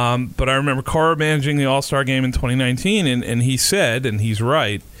 But I remember Cora managing the All-Star game in 2019, and he said, and he's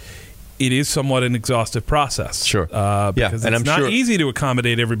right, it is somewhat an exhaustive process. Sure. Because it's not easy to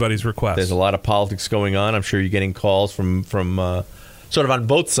accommodate everybody's requests. There's a lot of politics going on. I'm sure you're getting calls from sort of on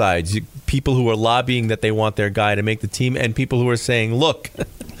both sides. People who are lobbying that they want their guy to make the team, and people who are saying, look,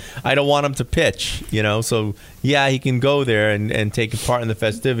 I don't want him to pitch. So, he can go there and take part in the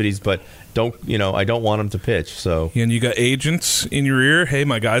festivities, but I don't want him to pitch. So, and you got agents in your ear. Hey,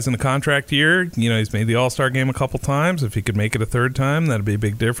 my guy's in the contract year. He's made the All-Star game a couple times. If he could make it a third time, that'd be a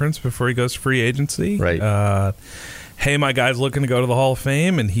big difference before he goes to free agency. Right. Hey, my guy's looking to go to the Hall of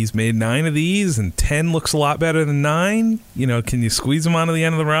Fame, and he's made 9 of these, and 10 looks a lot better than 9. Can you squeeze him onto the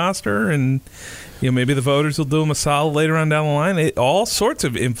end of the roster? And maybe the voters will do him a solid later on down the line. All sorts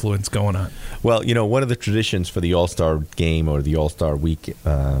of influence going on. Well, one of the traditions for the All-Star game or the All-Star week.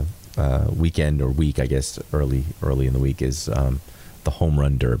 Weekend or week, I guess, early in the week is the home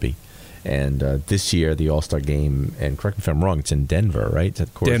run derby, And this year, the All-Star game, and correct me if I'm wrong, it's in Denver, right? It's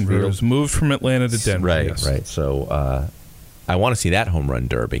at Coors Denver. Field. It was moved from Atlanta to Denver. Right, yes. right. So I want to see that home run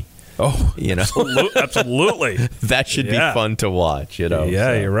derby. Oh, you know, absolutely. That should be fun to watch. You know,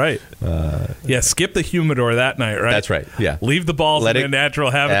 yeah, you're right. Skip the humidor that night, right? That's right. Yeah, leave the balls in their natural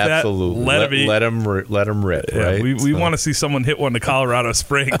habitat. Absolutely, let them rip. Yeah, right. We want to see someone hit one to Colorado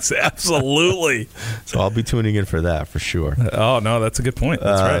Springs. Absolutely. So I'll be tuning in for that for sure. Oh no, that's a good point.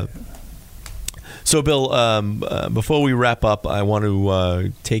 That's right. So, Bill, before we wrap up, I want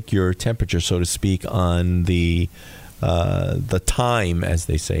to take your temperature, so to speak, on the time, as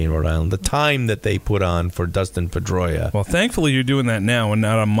they say in Rhode Island, the time that they put on for Dustin Pedroia. Well, thankfully you're doing that now and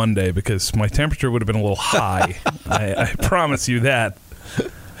not on Monday, because my temperature would have been a little high. I promise you that.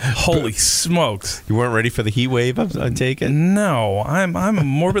 Holy smokes! You weren't ready for the heat wave, I'm taking? No, I'm a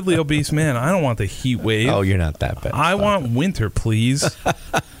morbidly obese man. I don't want the heat wave. Oh, you're not that bad. I want winter, please.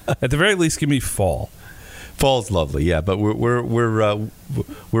 At the very least, give me fall. Fall's lovely, yeah, but we're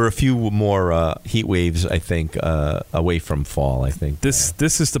a few more heat waves, I think, away from fall. I think this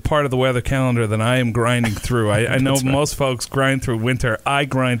is the part of the weather calendar that I am grinding through. I know most folks grind through winter. I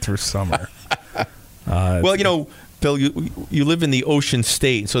grind through summer. Well, you know, Bill, you live in the ocean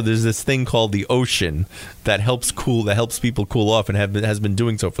state, so there's this thing called the ocean that helps people cool off, and has been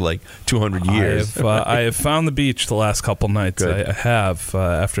doing so for like 200 years. I have found the beach the last couple nights. I have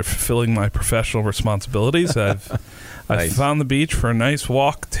after fulfilling my professional responsibilities. I've Nice. found the beach for a nice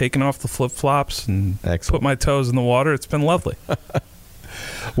walk, taken off the flip flops, and put my toes in the water. It's been lovely.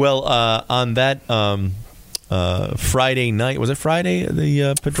 Well, on that Friday night, was it Friday?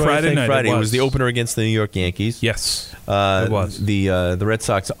 The Pedroia Friday thing? night. Friday. It was the opener against the New York Yankees. Yes, it was. The Red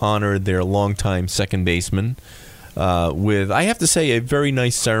Sox honored their longtime second baseman with, I have to say, a very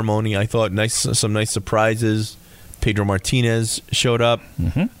nice ceremony. I thought some nice surprises. Pedro Martinez showed up.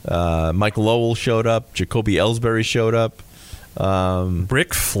 Mm-hmm. Michael Lowell showed up. Jacoby Ellsbury showed up.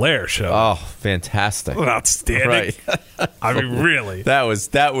 Ric Flair showed up. Oh, fantastic! Outstanding. Right. I mean, really. That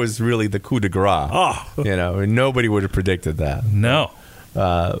was really the coup de grace. Oh, you know, and nobody would have predicted that. No.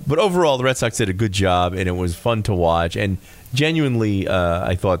 But overall, the Red Sox did a good job, and it was fun to watch. And genuinely,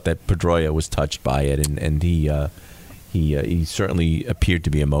 I thought that Pedroia was touched by it, and he certainly appeared to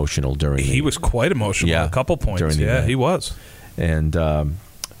be emotional during. He was quite emotional at a couple points. Yeah, he was. And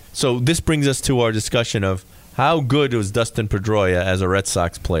so this brings us to our discussion of how good was Dustin Pedroia as a Red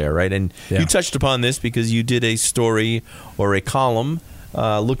Sox player, right? And you touched upon this because you did a story or a column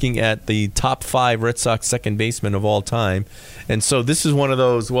looking at the top 5 Red Sox second basemen of all time. And so this is one of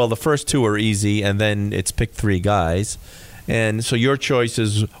those, well, the first 2 are easy, and then it's pick 3 guys. And so your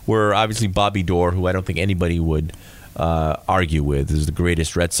choices were obviously Bobby Doerr, who I don't think anybody would argue with, is the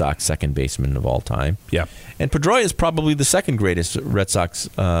greatest Red Sox second baseman of all time. Yeah. And Pedroia is probably the second greatest Red Sox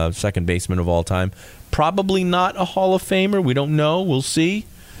second baseman of all time. Probably not a Hall of Famer. We don't know. We'll see.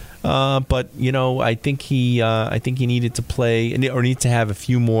 But you know, I think he needed to play or need to have a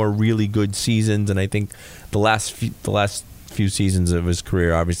few more really good seasons. And I think the last few seasons of his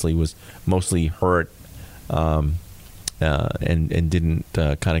career obviously was mostly hurt, and didn't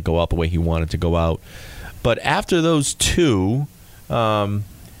kind of go out the way he wanted to go out. But after those 2,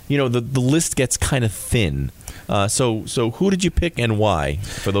 you know, the list gets kind of thin. So who did you pick and why?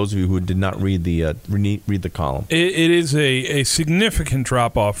 For those of you who did not read the column, it is a significant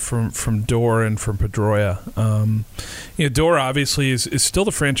drop off from Doerr and from Pedroia. You know, Doerr obviously is still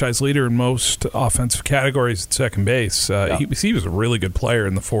the franchise leader in most offensive categories at second base. He was a really good player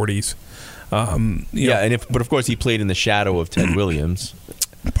in the 40s. But of course he played in the shadow of Ted Williams.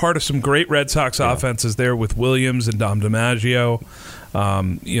 Part of some great Red Sox offenses there with Williams and Dom DiMaggio.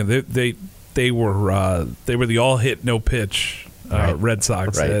 You know, they were the all hit no pitch Red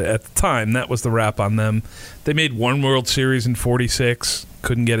Sox at the time. That was the rap on them. They made one World Series in '46,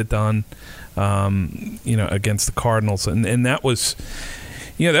 couldn't get it done. You know, against the Cardinals, and that was,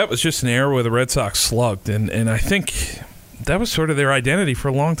 you know, that was just an era where the Red Sox slugged, and I think that was sort of their identity for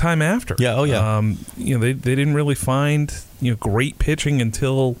a long time after. Yeah, oh yeah. You know, they didn't really find, you know, great pitching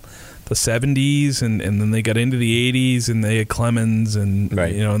until the 70s, and then they got into the 80s, and they had Clemens, and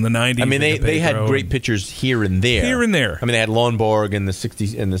you know, in the 90s. I mean, they had great pitchers here and there. Here and there. I mean, they had Lonborg in the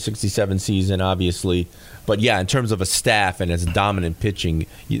 60s in the 67 season, obviously. But yeah, in terms of a staff and as dominant pitching,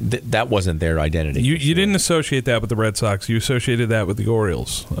 that wasn't their identity. You didn't associate that with the Red Sox. You associated that with the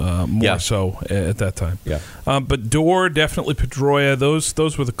Orioles more so at that time. Yeah. But Doerr, definitely Pedroia,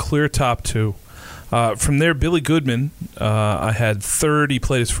 those were the clear top 2. From there, Billy Goodman, I had third. He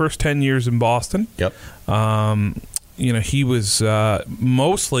played his first 10 years in Boston. Yep. You he was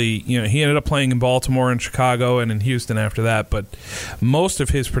mostly, he ended up playing in Baltimore and Chicago and in Houston after that, but most of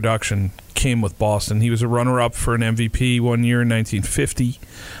his production came with Boston. He was a runner-up for an MVP one year in 1950,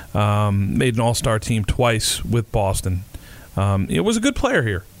 made an all-star team twice with Boston. It was a good player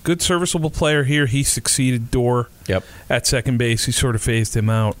here. Good, serviceable player here. He succeeded Dorr at second base. He sort of phased him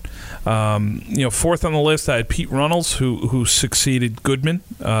out. Fourth on the list, I had Pete Runnels, who succeeded Goodman.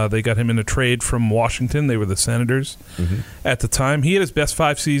 They got him in a trade from Washington. They were the Senators at the time. He had his best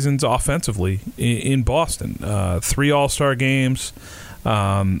 5 seasons offensively in Boston. 3 All-Star games.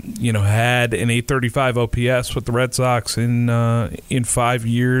 Had an 835 OPS with the Red Sox in 5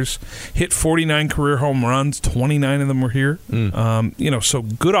 years. Hit 49 career home runs. 29 of them were here. So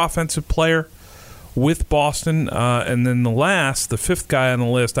good offensive player with Boston. And then the fifth guy on the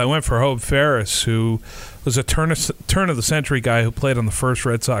list, I went for Hobe Ferris, who was a turn of the century guy who played on the first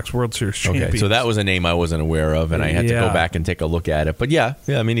Red Sox World Series champions. Okay, so that was a name I wasn't aware of, and I had to go back and take a look at it. But yeah,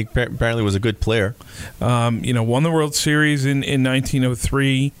 I mean, he apparently was a good player. Won the World Series in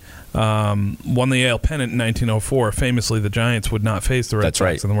 1903. Won the AL pennant in 1904. Famously, the Giants would not face the Red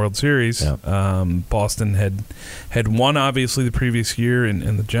Sox in the World Series. Yeah. Boston had won, obviously, the previous year,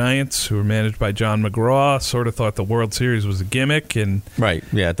 and the Giants, who were managed by John McGraw, sort of thought the World Series was a gimmick. And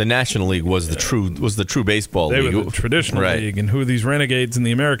the National League was the true baseball league. They were the traditional league, and who are these renegades in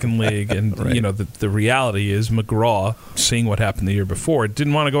the American League? And the reality is McGraw, seeing what happened the year before,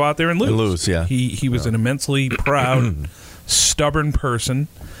 didn't want to go out there and lose. He was an immensely proud, stubborn person.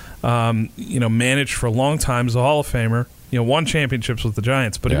 Managed for a long time as a Hall of Famer. Won championships with the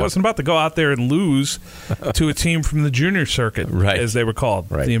Giants, but he wasn't about to go out there and lose to a team from the junior circuit, as they were called,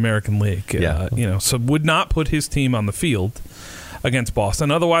 the American League. So would not put his team on the field against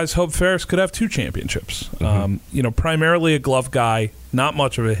Boston. Otherwise, Hobe Ferris could have 2 championships. Primarily a glove guy, not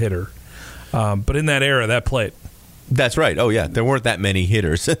much of a hitter, but in that era, that played. That's right. Oh, yeah. There weren't that many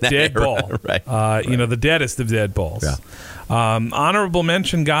hitters in that era. Ball. The deadest of dead balls. Yeah. Honorable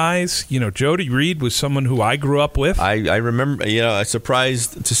mention guys, Jody Reed was someone who I grew up with. I remember, I was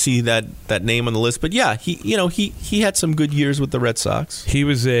surprised to see that name on the list. But yeah, he had some good years with the Red Sox. He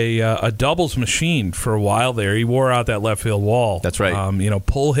was a doubles machine for a while there. He wore out that left field wall. That's right.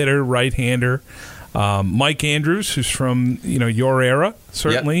 Pull hitter, right-hander. Mike Andrews, who's from your era,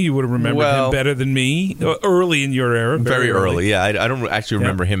 certainly you would have remembered him better than me. Early in your era, very early. Yeah, I don't actually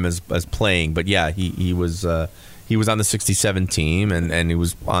remember him as playing, but yeah, he was on the '67 team, and he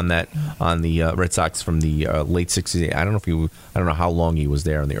was on the Red Sox from the late '60s. I don't know how long he was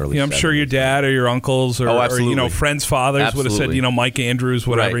there in the early. Yeah, I'm 70s. Sure your dad or your uncles or friends' fathers would have said Mike Andrews,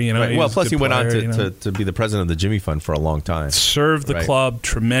 whatever. Right. Well, plus he went on to be the president of the Jimmy Fund for a long time. Served the club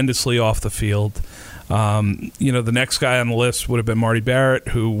tremendously off the field. The next guy on the list would have been Marty Barrett,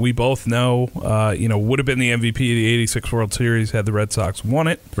 who we both know, would have been the MVP of the '86 World Series had the Red Sox won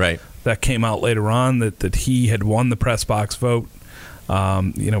it. Right. That came out later on that he had won the press box vote.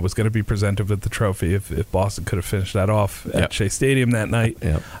 Was going to be presented with the trophy if Boston could have finished that off at Shea Stadium that night.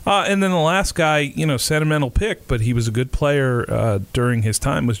 Yep. And then the last guy, sentimental pick, but he was a good player during his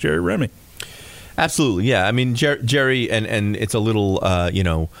time, was Jerry Remy. Absolutely, yeah. I mean, Jerry, and it's a little,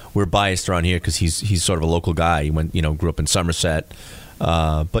 we're biased around here because he's sort of a local guy. He grew up in Somerset,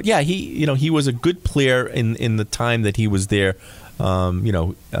 but yeah, he was a good player in the time that he was there.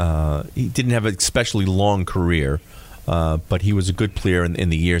 He didn't have an especially long career, but he was a good player in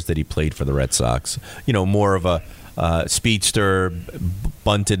the years that he played for the Red Sox. More of a speedster,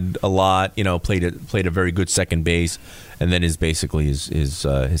 bunted a lot. Played a very good second base. And then his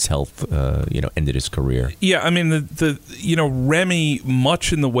health, ended his career. Yeah, I mean Remy,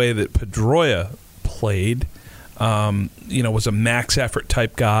 much in the way that Pedroia played, was a max effort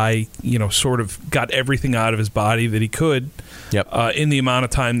type guy. Sort of got everything out of his body that he could. Yep. In the amount of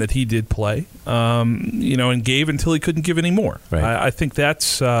time that he did play. And gave until he couldn't give any more. Right. I think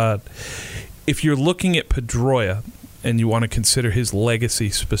that's if you're looking at Pedroia and you want to consider his legacy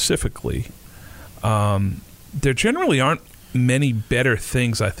specifically. There generally aren't many better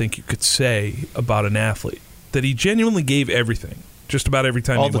things I think you could say about an athlete. That he genuinely gave everything, just about every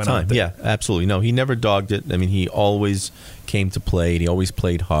time he went out there. Yeah, absolutely. No, he never dogged it. I mean, he always came to play, and he always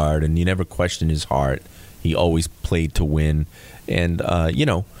played hard, and you never questioned his heart. He always played to win. And, I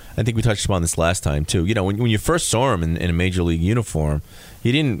think we touched upon this last time, too. When you first saw him in a Major League uniform,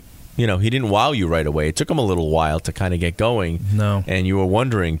 he didn't wow you right away. It took him a little while to kind of get going. No. And you were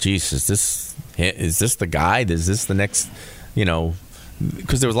wondering, geez, is this the guy? Is this the next,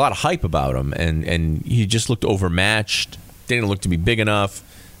 because there was a lot of hype about him, and he just looked overmatched, didn't look to be big enough.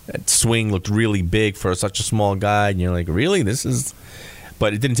 That swing looked really big for such a small guy, and you're like, really?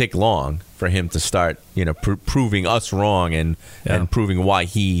 But it didn't take long for him to start, proving us wrong and proving why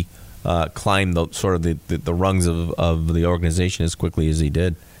he climbed the rungs of the organization as quickly as he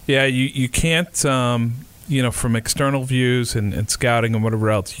did. Yeah, you can't, from external views and scouting and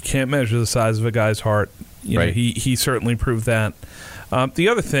whatever else, you can't measure the size of a guy's heart. Right. He certainly proved that. The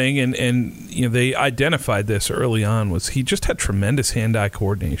other thing, and they identified this early on, was he just had tremendous hand-eye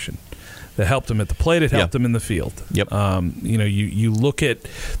coordination that helped him at the plate. It helped him in the field. Yep. You look at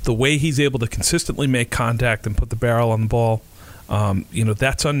the way he's able to consistently make contact and put the barrel on the ball.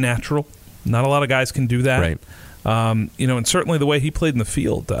 That's unnatural. Not a lot of guys can do that. Right. And certainly the way he played in the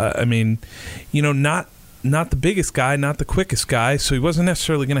field. Not the biggest guy, not the quickest guy, so he wasn't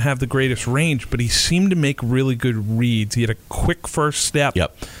necessarily going to have the greatest range, but he seemed to make really good reads. He had a quick first step.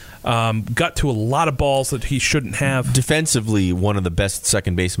 Yep. Got to a lot of balls that he shouldn't have. Defensively, one of the best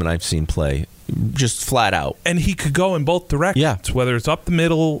second basemen I've seen play, just flat out. And he could go in both directions, whether it's up the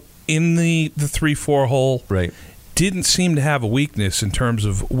middle, in the 3-4 hole. Right. Didn't seem to have a weakness in terms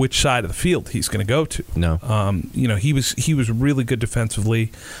of which side of the field he's going to go to. No. He was really good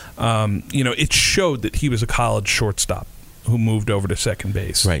defensively. It showed that he was a college shortstop who moved over to second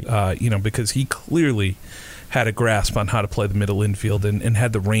base. Right. Because he clearly had a grasp on how to play the middle infield and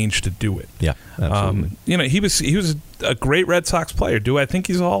had the range to do it. Yeah, absolutely. He was a great Red Sox player. Do I think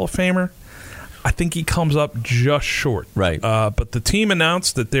he's a Hall of Famer? I think he comes up just short. Right. But the team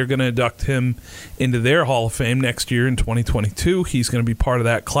announced that they're going to induct him into their Hall of Fame next year in 2022. He's going to be part of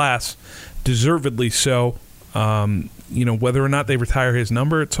that class, deservedly so. Whether or not they retire his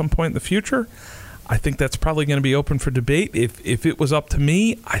number at some point in the future, I think that's probably going to be open for debate. If it was up to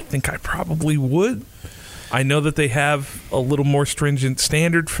me, I think I probably would. I know that they have a little more stringent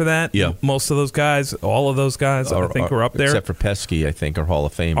standard for that. Yeah. Most of those guys, all of those guys, I think are up there. Except for Pesky, I think, are Hall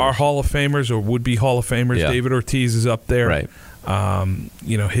of Famers. Are Hall of Famers or would-be Hall of Famers. Yeah. David Ortiz is up there. Right.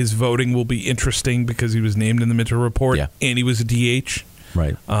 His voting will be interesting because he was named in the Mitchell Report and he was a DH.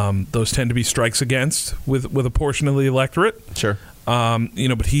 Right. Those tend to be strikes against with a portion of the electorate. Sure.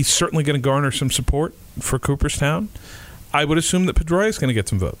 But he's certainly going to garner some support for Cooperstown. I would assume that Pedroia is going to get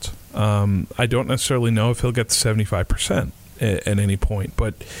some votes. I don't necessarily know if he'll get to 75% at any point,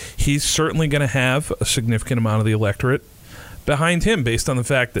 but he's certainly going to have a significant amount of the electorate behind him based on the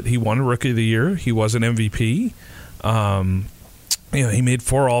fact that he won Rookie of the Year. He was an MVP. He made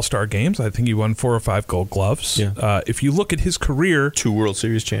 4 All-Star games. I think he won 4 or 5 Gold Gloves. Yeah. If you look at his career... 2 World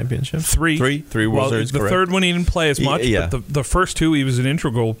Series championships? 3. 3 World Series, the correct. third one he didn't play as much, but the first 2 he was an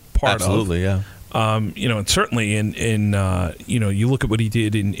integral part of. Absolutely, yeah. And certainly in you look at what he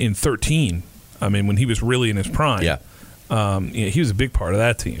did in 13. I mean, when he was really in his prime. He was a big part of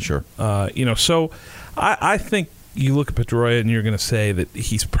that team. Sure. So I think you look at Pedroia and you're going to say that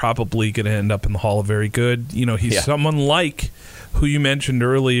he's probably going to end up in the Hall of Very Good. He's someone like who you mentioned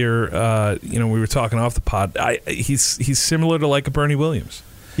earlier. We were talking off the pod. He's similar to like a Bernie Williams.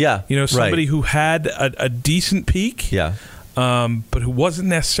 Yeah. Somebody who had a decent peak. Yeah. But who wasn't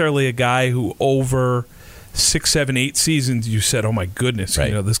necessarily a guy who over 6, 7, 8 seasons you said, oh my goodness,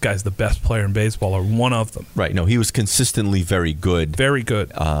 this guy's the best player in baseball or one of them. Right. No, he was consistently very good. Very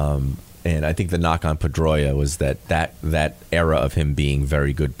good. And I think the knock on Pedroia was that era of him being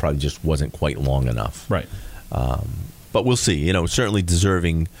very good probably just wasn't quite long enough. Right. But we'll see. Certainly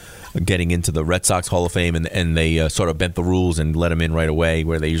deserving getting into the Red Sox Hall of Fame, and they sort of bent the rules and let him in right away,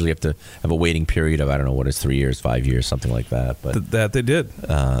 where they usually have to have a waiting period of, I don't know, what is 3 years, 5 years, something like that. But that they did.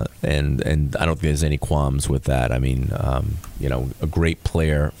 And I don't think there's any qualms with that. I mean, a great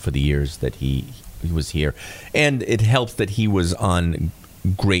player for the years that he was here. And it helps that he was on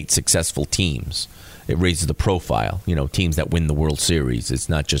great, successful teams. It raises the profile, teams that win the World Series. It's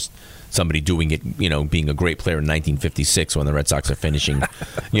not just somebody doing it, being a great player in 1956 when the Red Sox are finishing,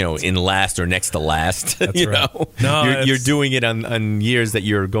 in last or next to last. That's right. No, you're doing it on years that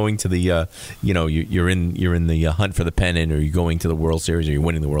you're going to the, you're in the hunt for the pennant, or you're going to the World Series, or you're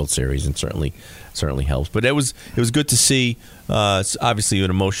winning the World Series, and certainly helps. But it was good to see. It's obviously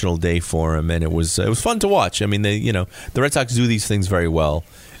an emotional day for him, and it was fun to watch. I mean, the Red Sox do these things very well.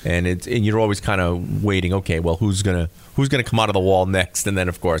 And you're always kind of waiting. Okay, well, who's gonna come out of the wall next? And then,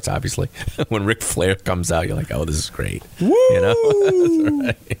 of course, obviously, when Ric Flair comes out, you're like, oh, this is great. Woo!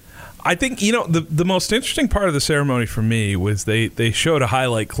 That's right. I think the most interesting part of the ceremony for me was they showed a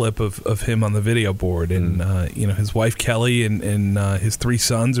highlight clip of him on the video board, and his wife Kelly and his 3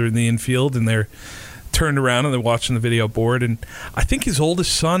 sons are in the infield, and they're turned around and they're watching the video board, and I think his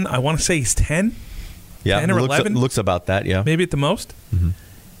oldest son, I want to say he's 10. Yeah, 10 or 11. Looks about that. Yeah, maybe at the most. Mm-hmm.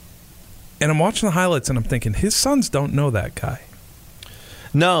 And I'm watching the highlights, and I'm thinking, his sons don't know that guy.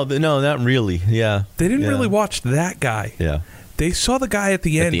 No, not really. Yeah. They didn't really watch that guy. Yeah. They saw the guy at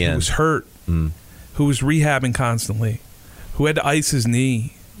the end who was hurt, who was rehabbing constantly, who had to ice his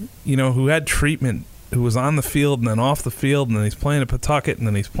knee, who had treatment, who was on the field and then off the field, and then he's playing at Pawtucket, and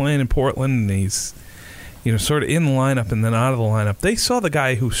then he's playing in Portland, and he's, sort of in the lineup and then out of the lineup. They saw the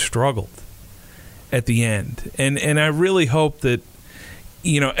guy who struggled at the end. And I really hope that,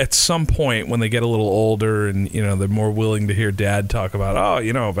 at some point when they get a little older and, they're more willing to hear Dad talk about,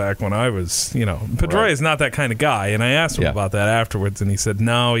 back when I was, Pedroia is not that kind of guy. And I asked him about that afterwards, and he said,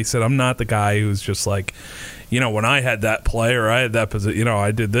 no, I'm not the guy who's just like, when I had that play or I had that position,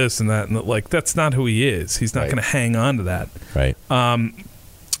 I did this and that. And that's not who he is. He's not going to hang on to that. Right.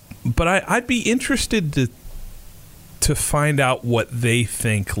 But I'd be interested to find out what they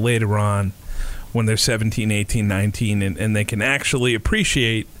think later on when they're 17, 18, 19, and they can actually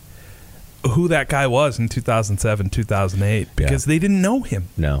appreciate who that guy was in 2007, 2008, because they didn't know him.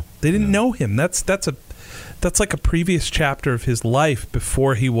 No. They didn't know him. That's like a previous chapter of his life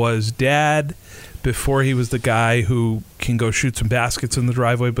before he was Dad, before he was the guy who can go shoot some baskets in the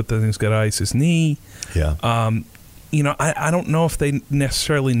driveway, but then he's got to ice his knee. Yeah. I don't know if they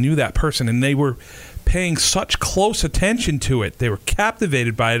necessarily knew that person, and they were paying such close attention to it. They were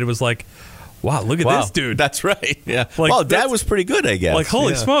captivated by it. It was like, wow, look at this dude. That's right. Yeah. Dad was pretty good, I guess. Like,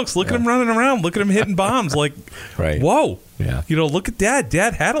 holy smokes, look at him running around. Look at him hitting bombs. Like, whoa. Yeah. Look at Dad.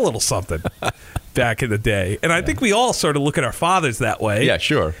 Dad had a little something back in the day. And I think we all sort of look at our fathers that way. Yeah,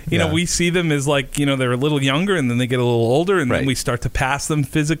 sure. We see them as like, they're a little younger, and then they get a little older, and then we start to pass them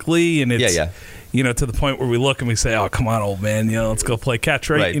physically. And it's, to the point where we look and we say, oh, come on, old man, let's go play catch,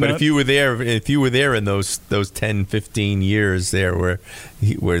 right? Right, but if you were there in those 10, 15 years there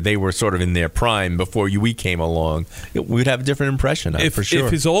where they were sort of in their prime before we came along, we'd have a different impression of it, for sure.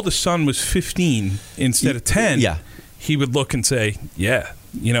 If his oldest son was 15 instead of 10, he would look and say,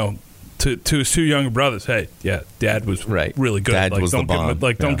 to his two younger brothers, hey, Dad was really good. Dad was the bomb.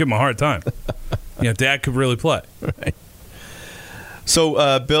 Don't give him a hard time. Dad could really play. Right.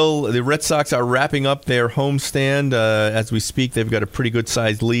 So, Bill, the Red Sox are wrapping up their homestand. As we speak, they've got a pretty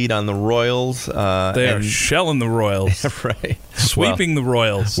good-sized lead on the Royals. They are shelling the Royals. Right. Sweeping the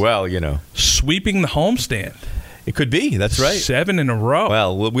Royals. Well, Sweeping the homestand. It could be. That's right. 7 in a row.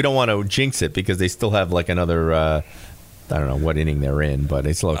 Well, we don't want to jinx it because they still have like another... I don't know what inning they're in, but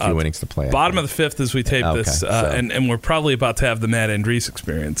they still have a few innings to play. Bottom of the 5th as we tape this, and we're probably about to have the Matt Andrees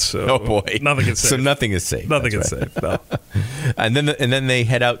experience. So oh boy, nothing is safe. So nothing is safe. Nothing is safe. No. And then they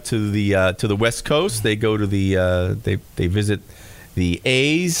head out to the West Coast. They go to they visit the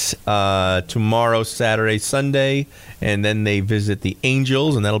A's tomorrow, Saturday, Sunday, and then they visit the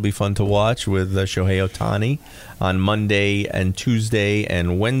Angels, and that'll be fun to watch with Shohei Ohtani on Monday and Tuesday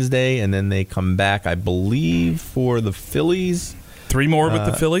and Wednesday, and then they come back, I believe, for the Phillies. 3 more with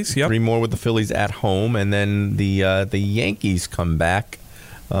the Phillies, yep. 3 more with the Phillies at home, and then the Yankees come back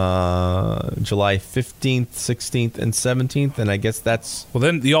July 15th, 16th, and 17th, and I guess that's... Well,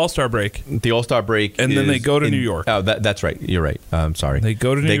 then the All-Star break. The All-Star break and then they go to New York. Oh, that's right. You're right. I'm sorry. They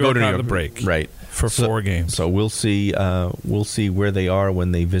go to New York on the break. Right. For 4 games. So we'll see where they are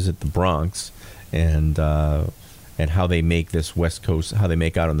when they visit the Bronx, and how they make this West Coast, how they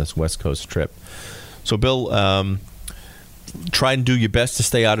make out on this West Coast trip. So, Bill, try and do your best to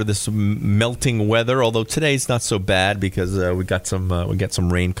stay out of this melting weather. Although today's not so bad because we got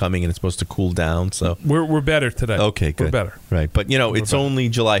some rain coming and it's supposed to cool down. So we're better today. Okay, good. We're better, right? But it's only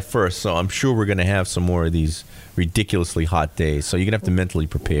July 1st, so I'm sure we're going to have some more of these ridiculously hot days. So you're going to have to mentally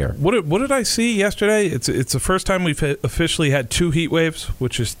prepare. What did I see yesterday? It's the first time we've officially had 2 heat waves,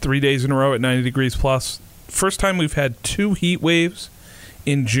 which is 3 days in a row at 90 degrees plus. First time we've had 2 heat waves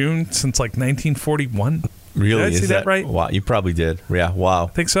in June since like 1941. Really? Did I see that right? Wow, you probably did. Yeah, wow.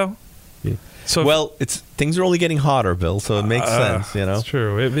 Think so? Yeah. So things are only getting hotter, Bill, so it makes sense, It's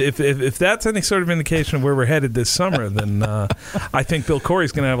true. If that's any sort of indication of where we're headed this summer, then I think Bill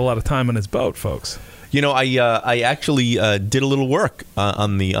Corey's going to have a lot of time on his boat, folks. I actually did a little work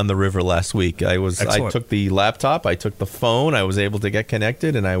on the river last week. I took the laptop, I took the phone, I was able to get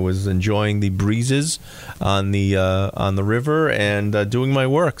connected, and I was enjoying the breezes on the river and doing my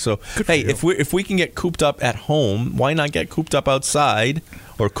work. So hey, if we can get cooped up at home, why not get cooped up outside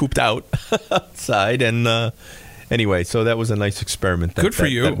or cooped out outside? And anyway, so that was a nice experiment. Good for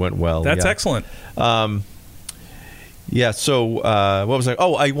you. That went well. That's excellent. Yeah, so what was I?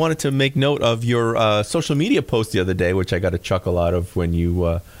 Oh, I wanted to make note of your social media post the other day, which I got a chuckle out of when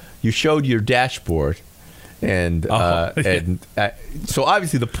you showed your dashboard, And so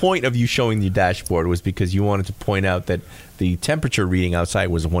obviously the point of you showing your dashboard was because you wanted to point out that the temperature reading outside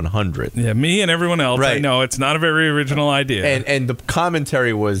was 100. Yeah, me and everyone else. Right. I know it's not a very original idea. And the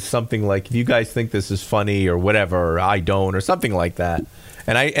commentary was something like, if you guys think this is funny or whatever, or I don't, or something like that.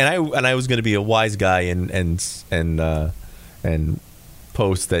 And I was going to be a wise guy and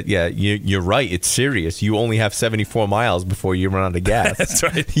post that, yeah, you're right, it's serious. You only have 74 miles before you run out of gas. That's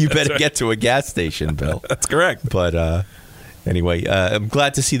right. You better get to a gas station, Bill. That's correct. But anyway, I'm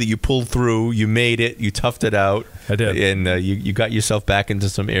glad to see that you pulled through. You made it. You toughed it out. I did. And you got yourself back into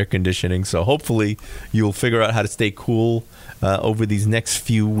some air conditioning. So hopefully you'll figure out how to stay cool over these next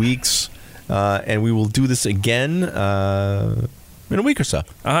few weeks. And we will do this again in a week or so.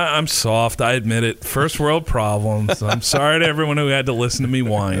 I'm soft. I admit it. First world problems. I'm sorry to everyone who had to listen to me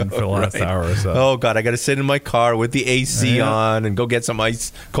whine for the last hour or so. Oh, God. I got to sit in my car with the AC on and go get some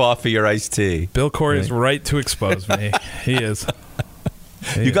iced coffee or iced tea. Bill Koch is right to expose me. He is.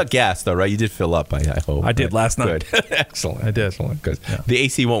 You got gas, though, right? You did fill up, I hope. I did last night. Good. Excellent. I did. Excellent. Because the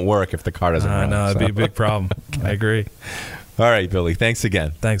AC won't work if the car doesn't run. No, it'd be a big problem. I agree. All right, Billy. Thanks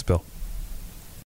again. Thanks, Bill.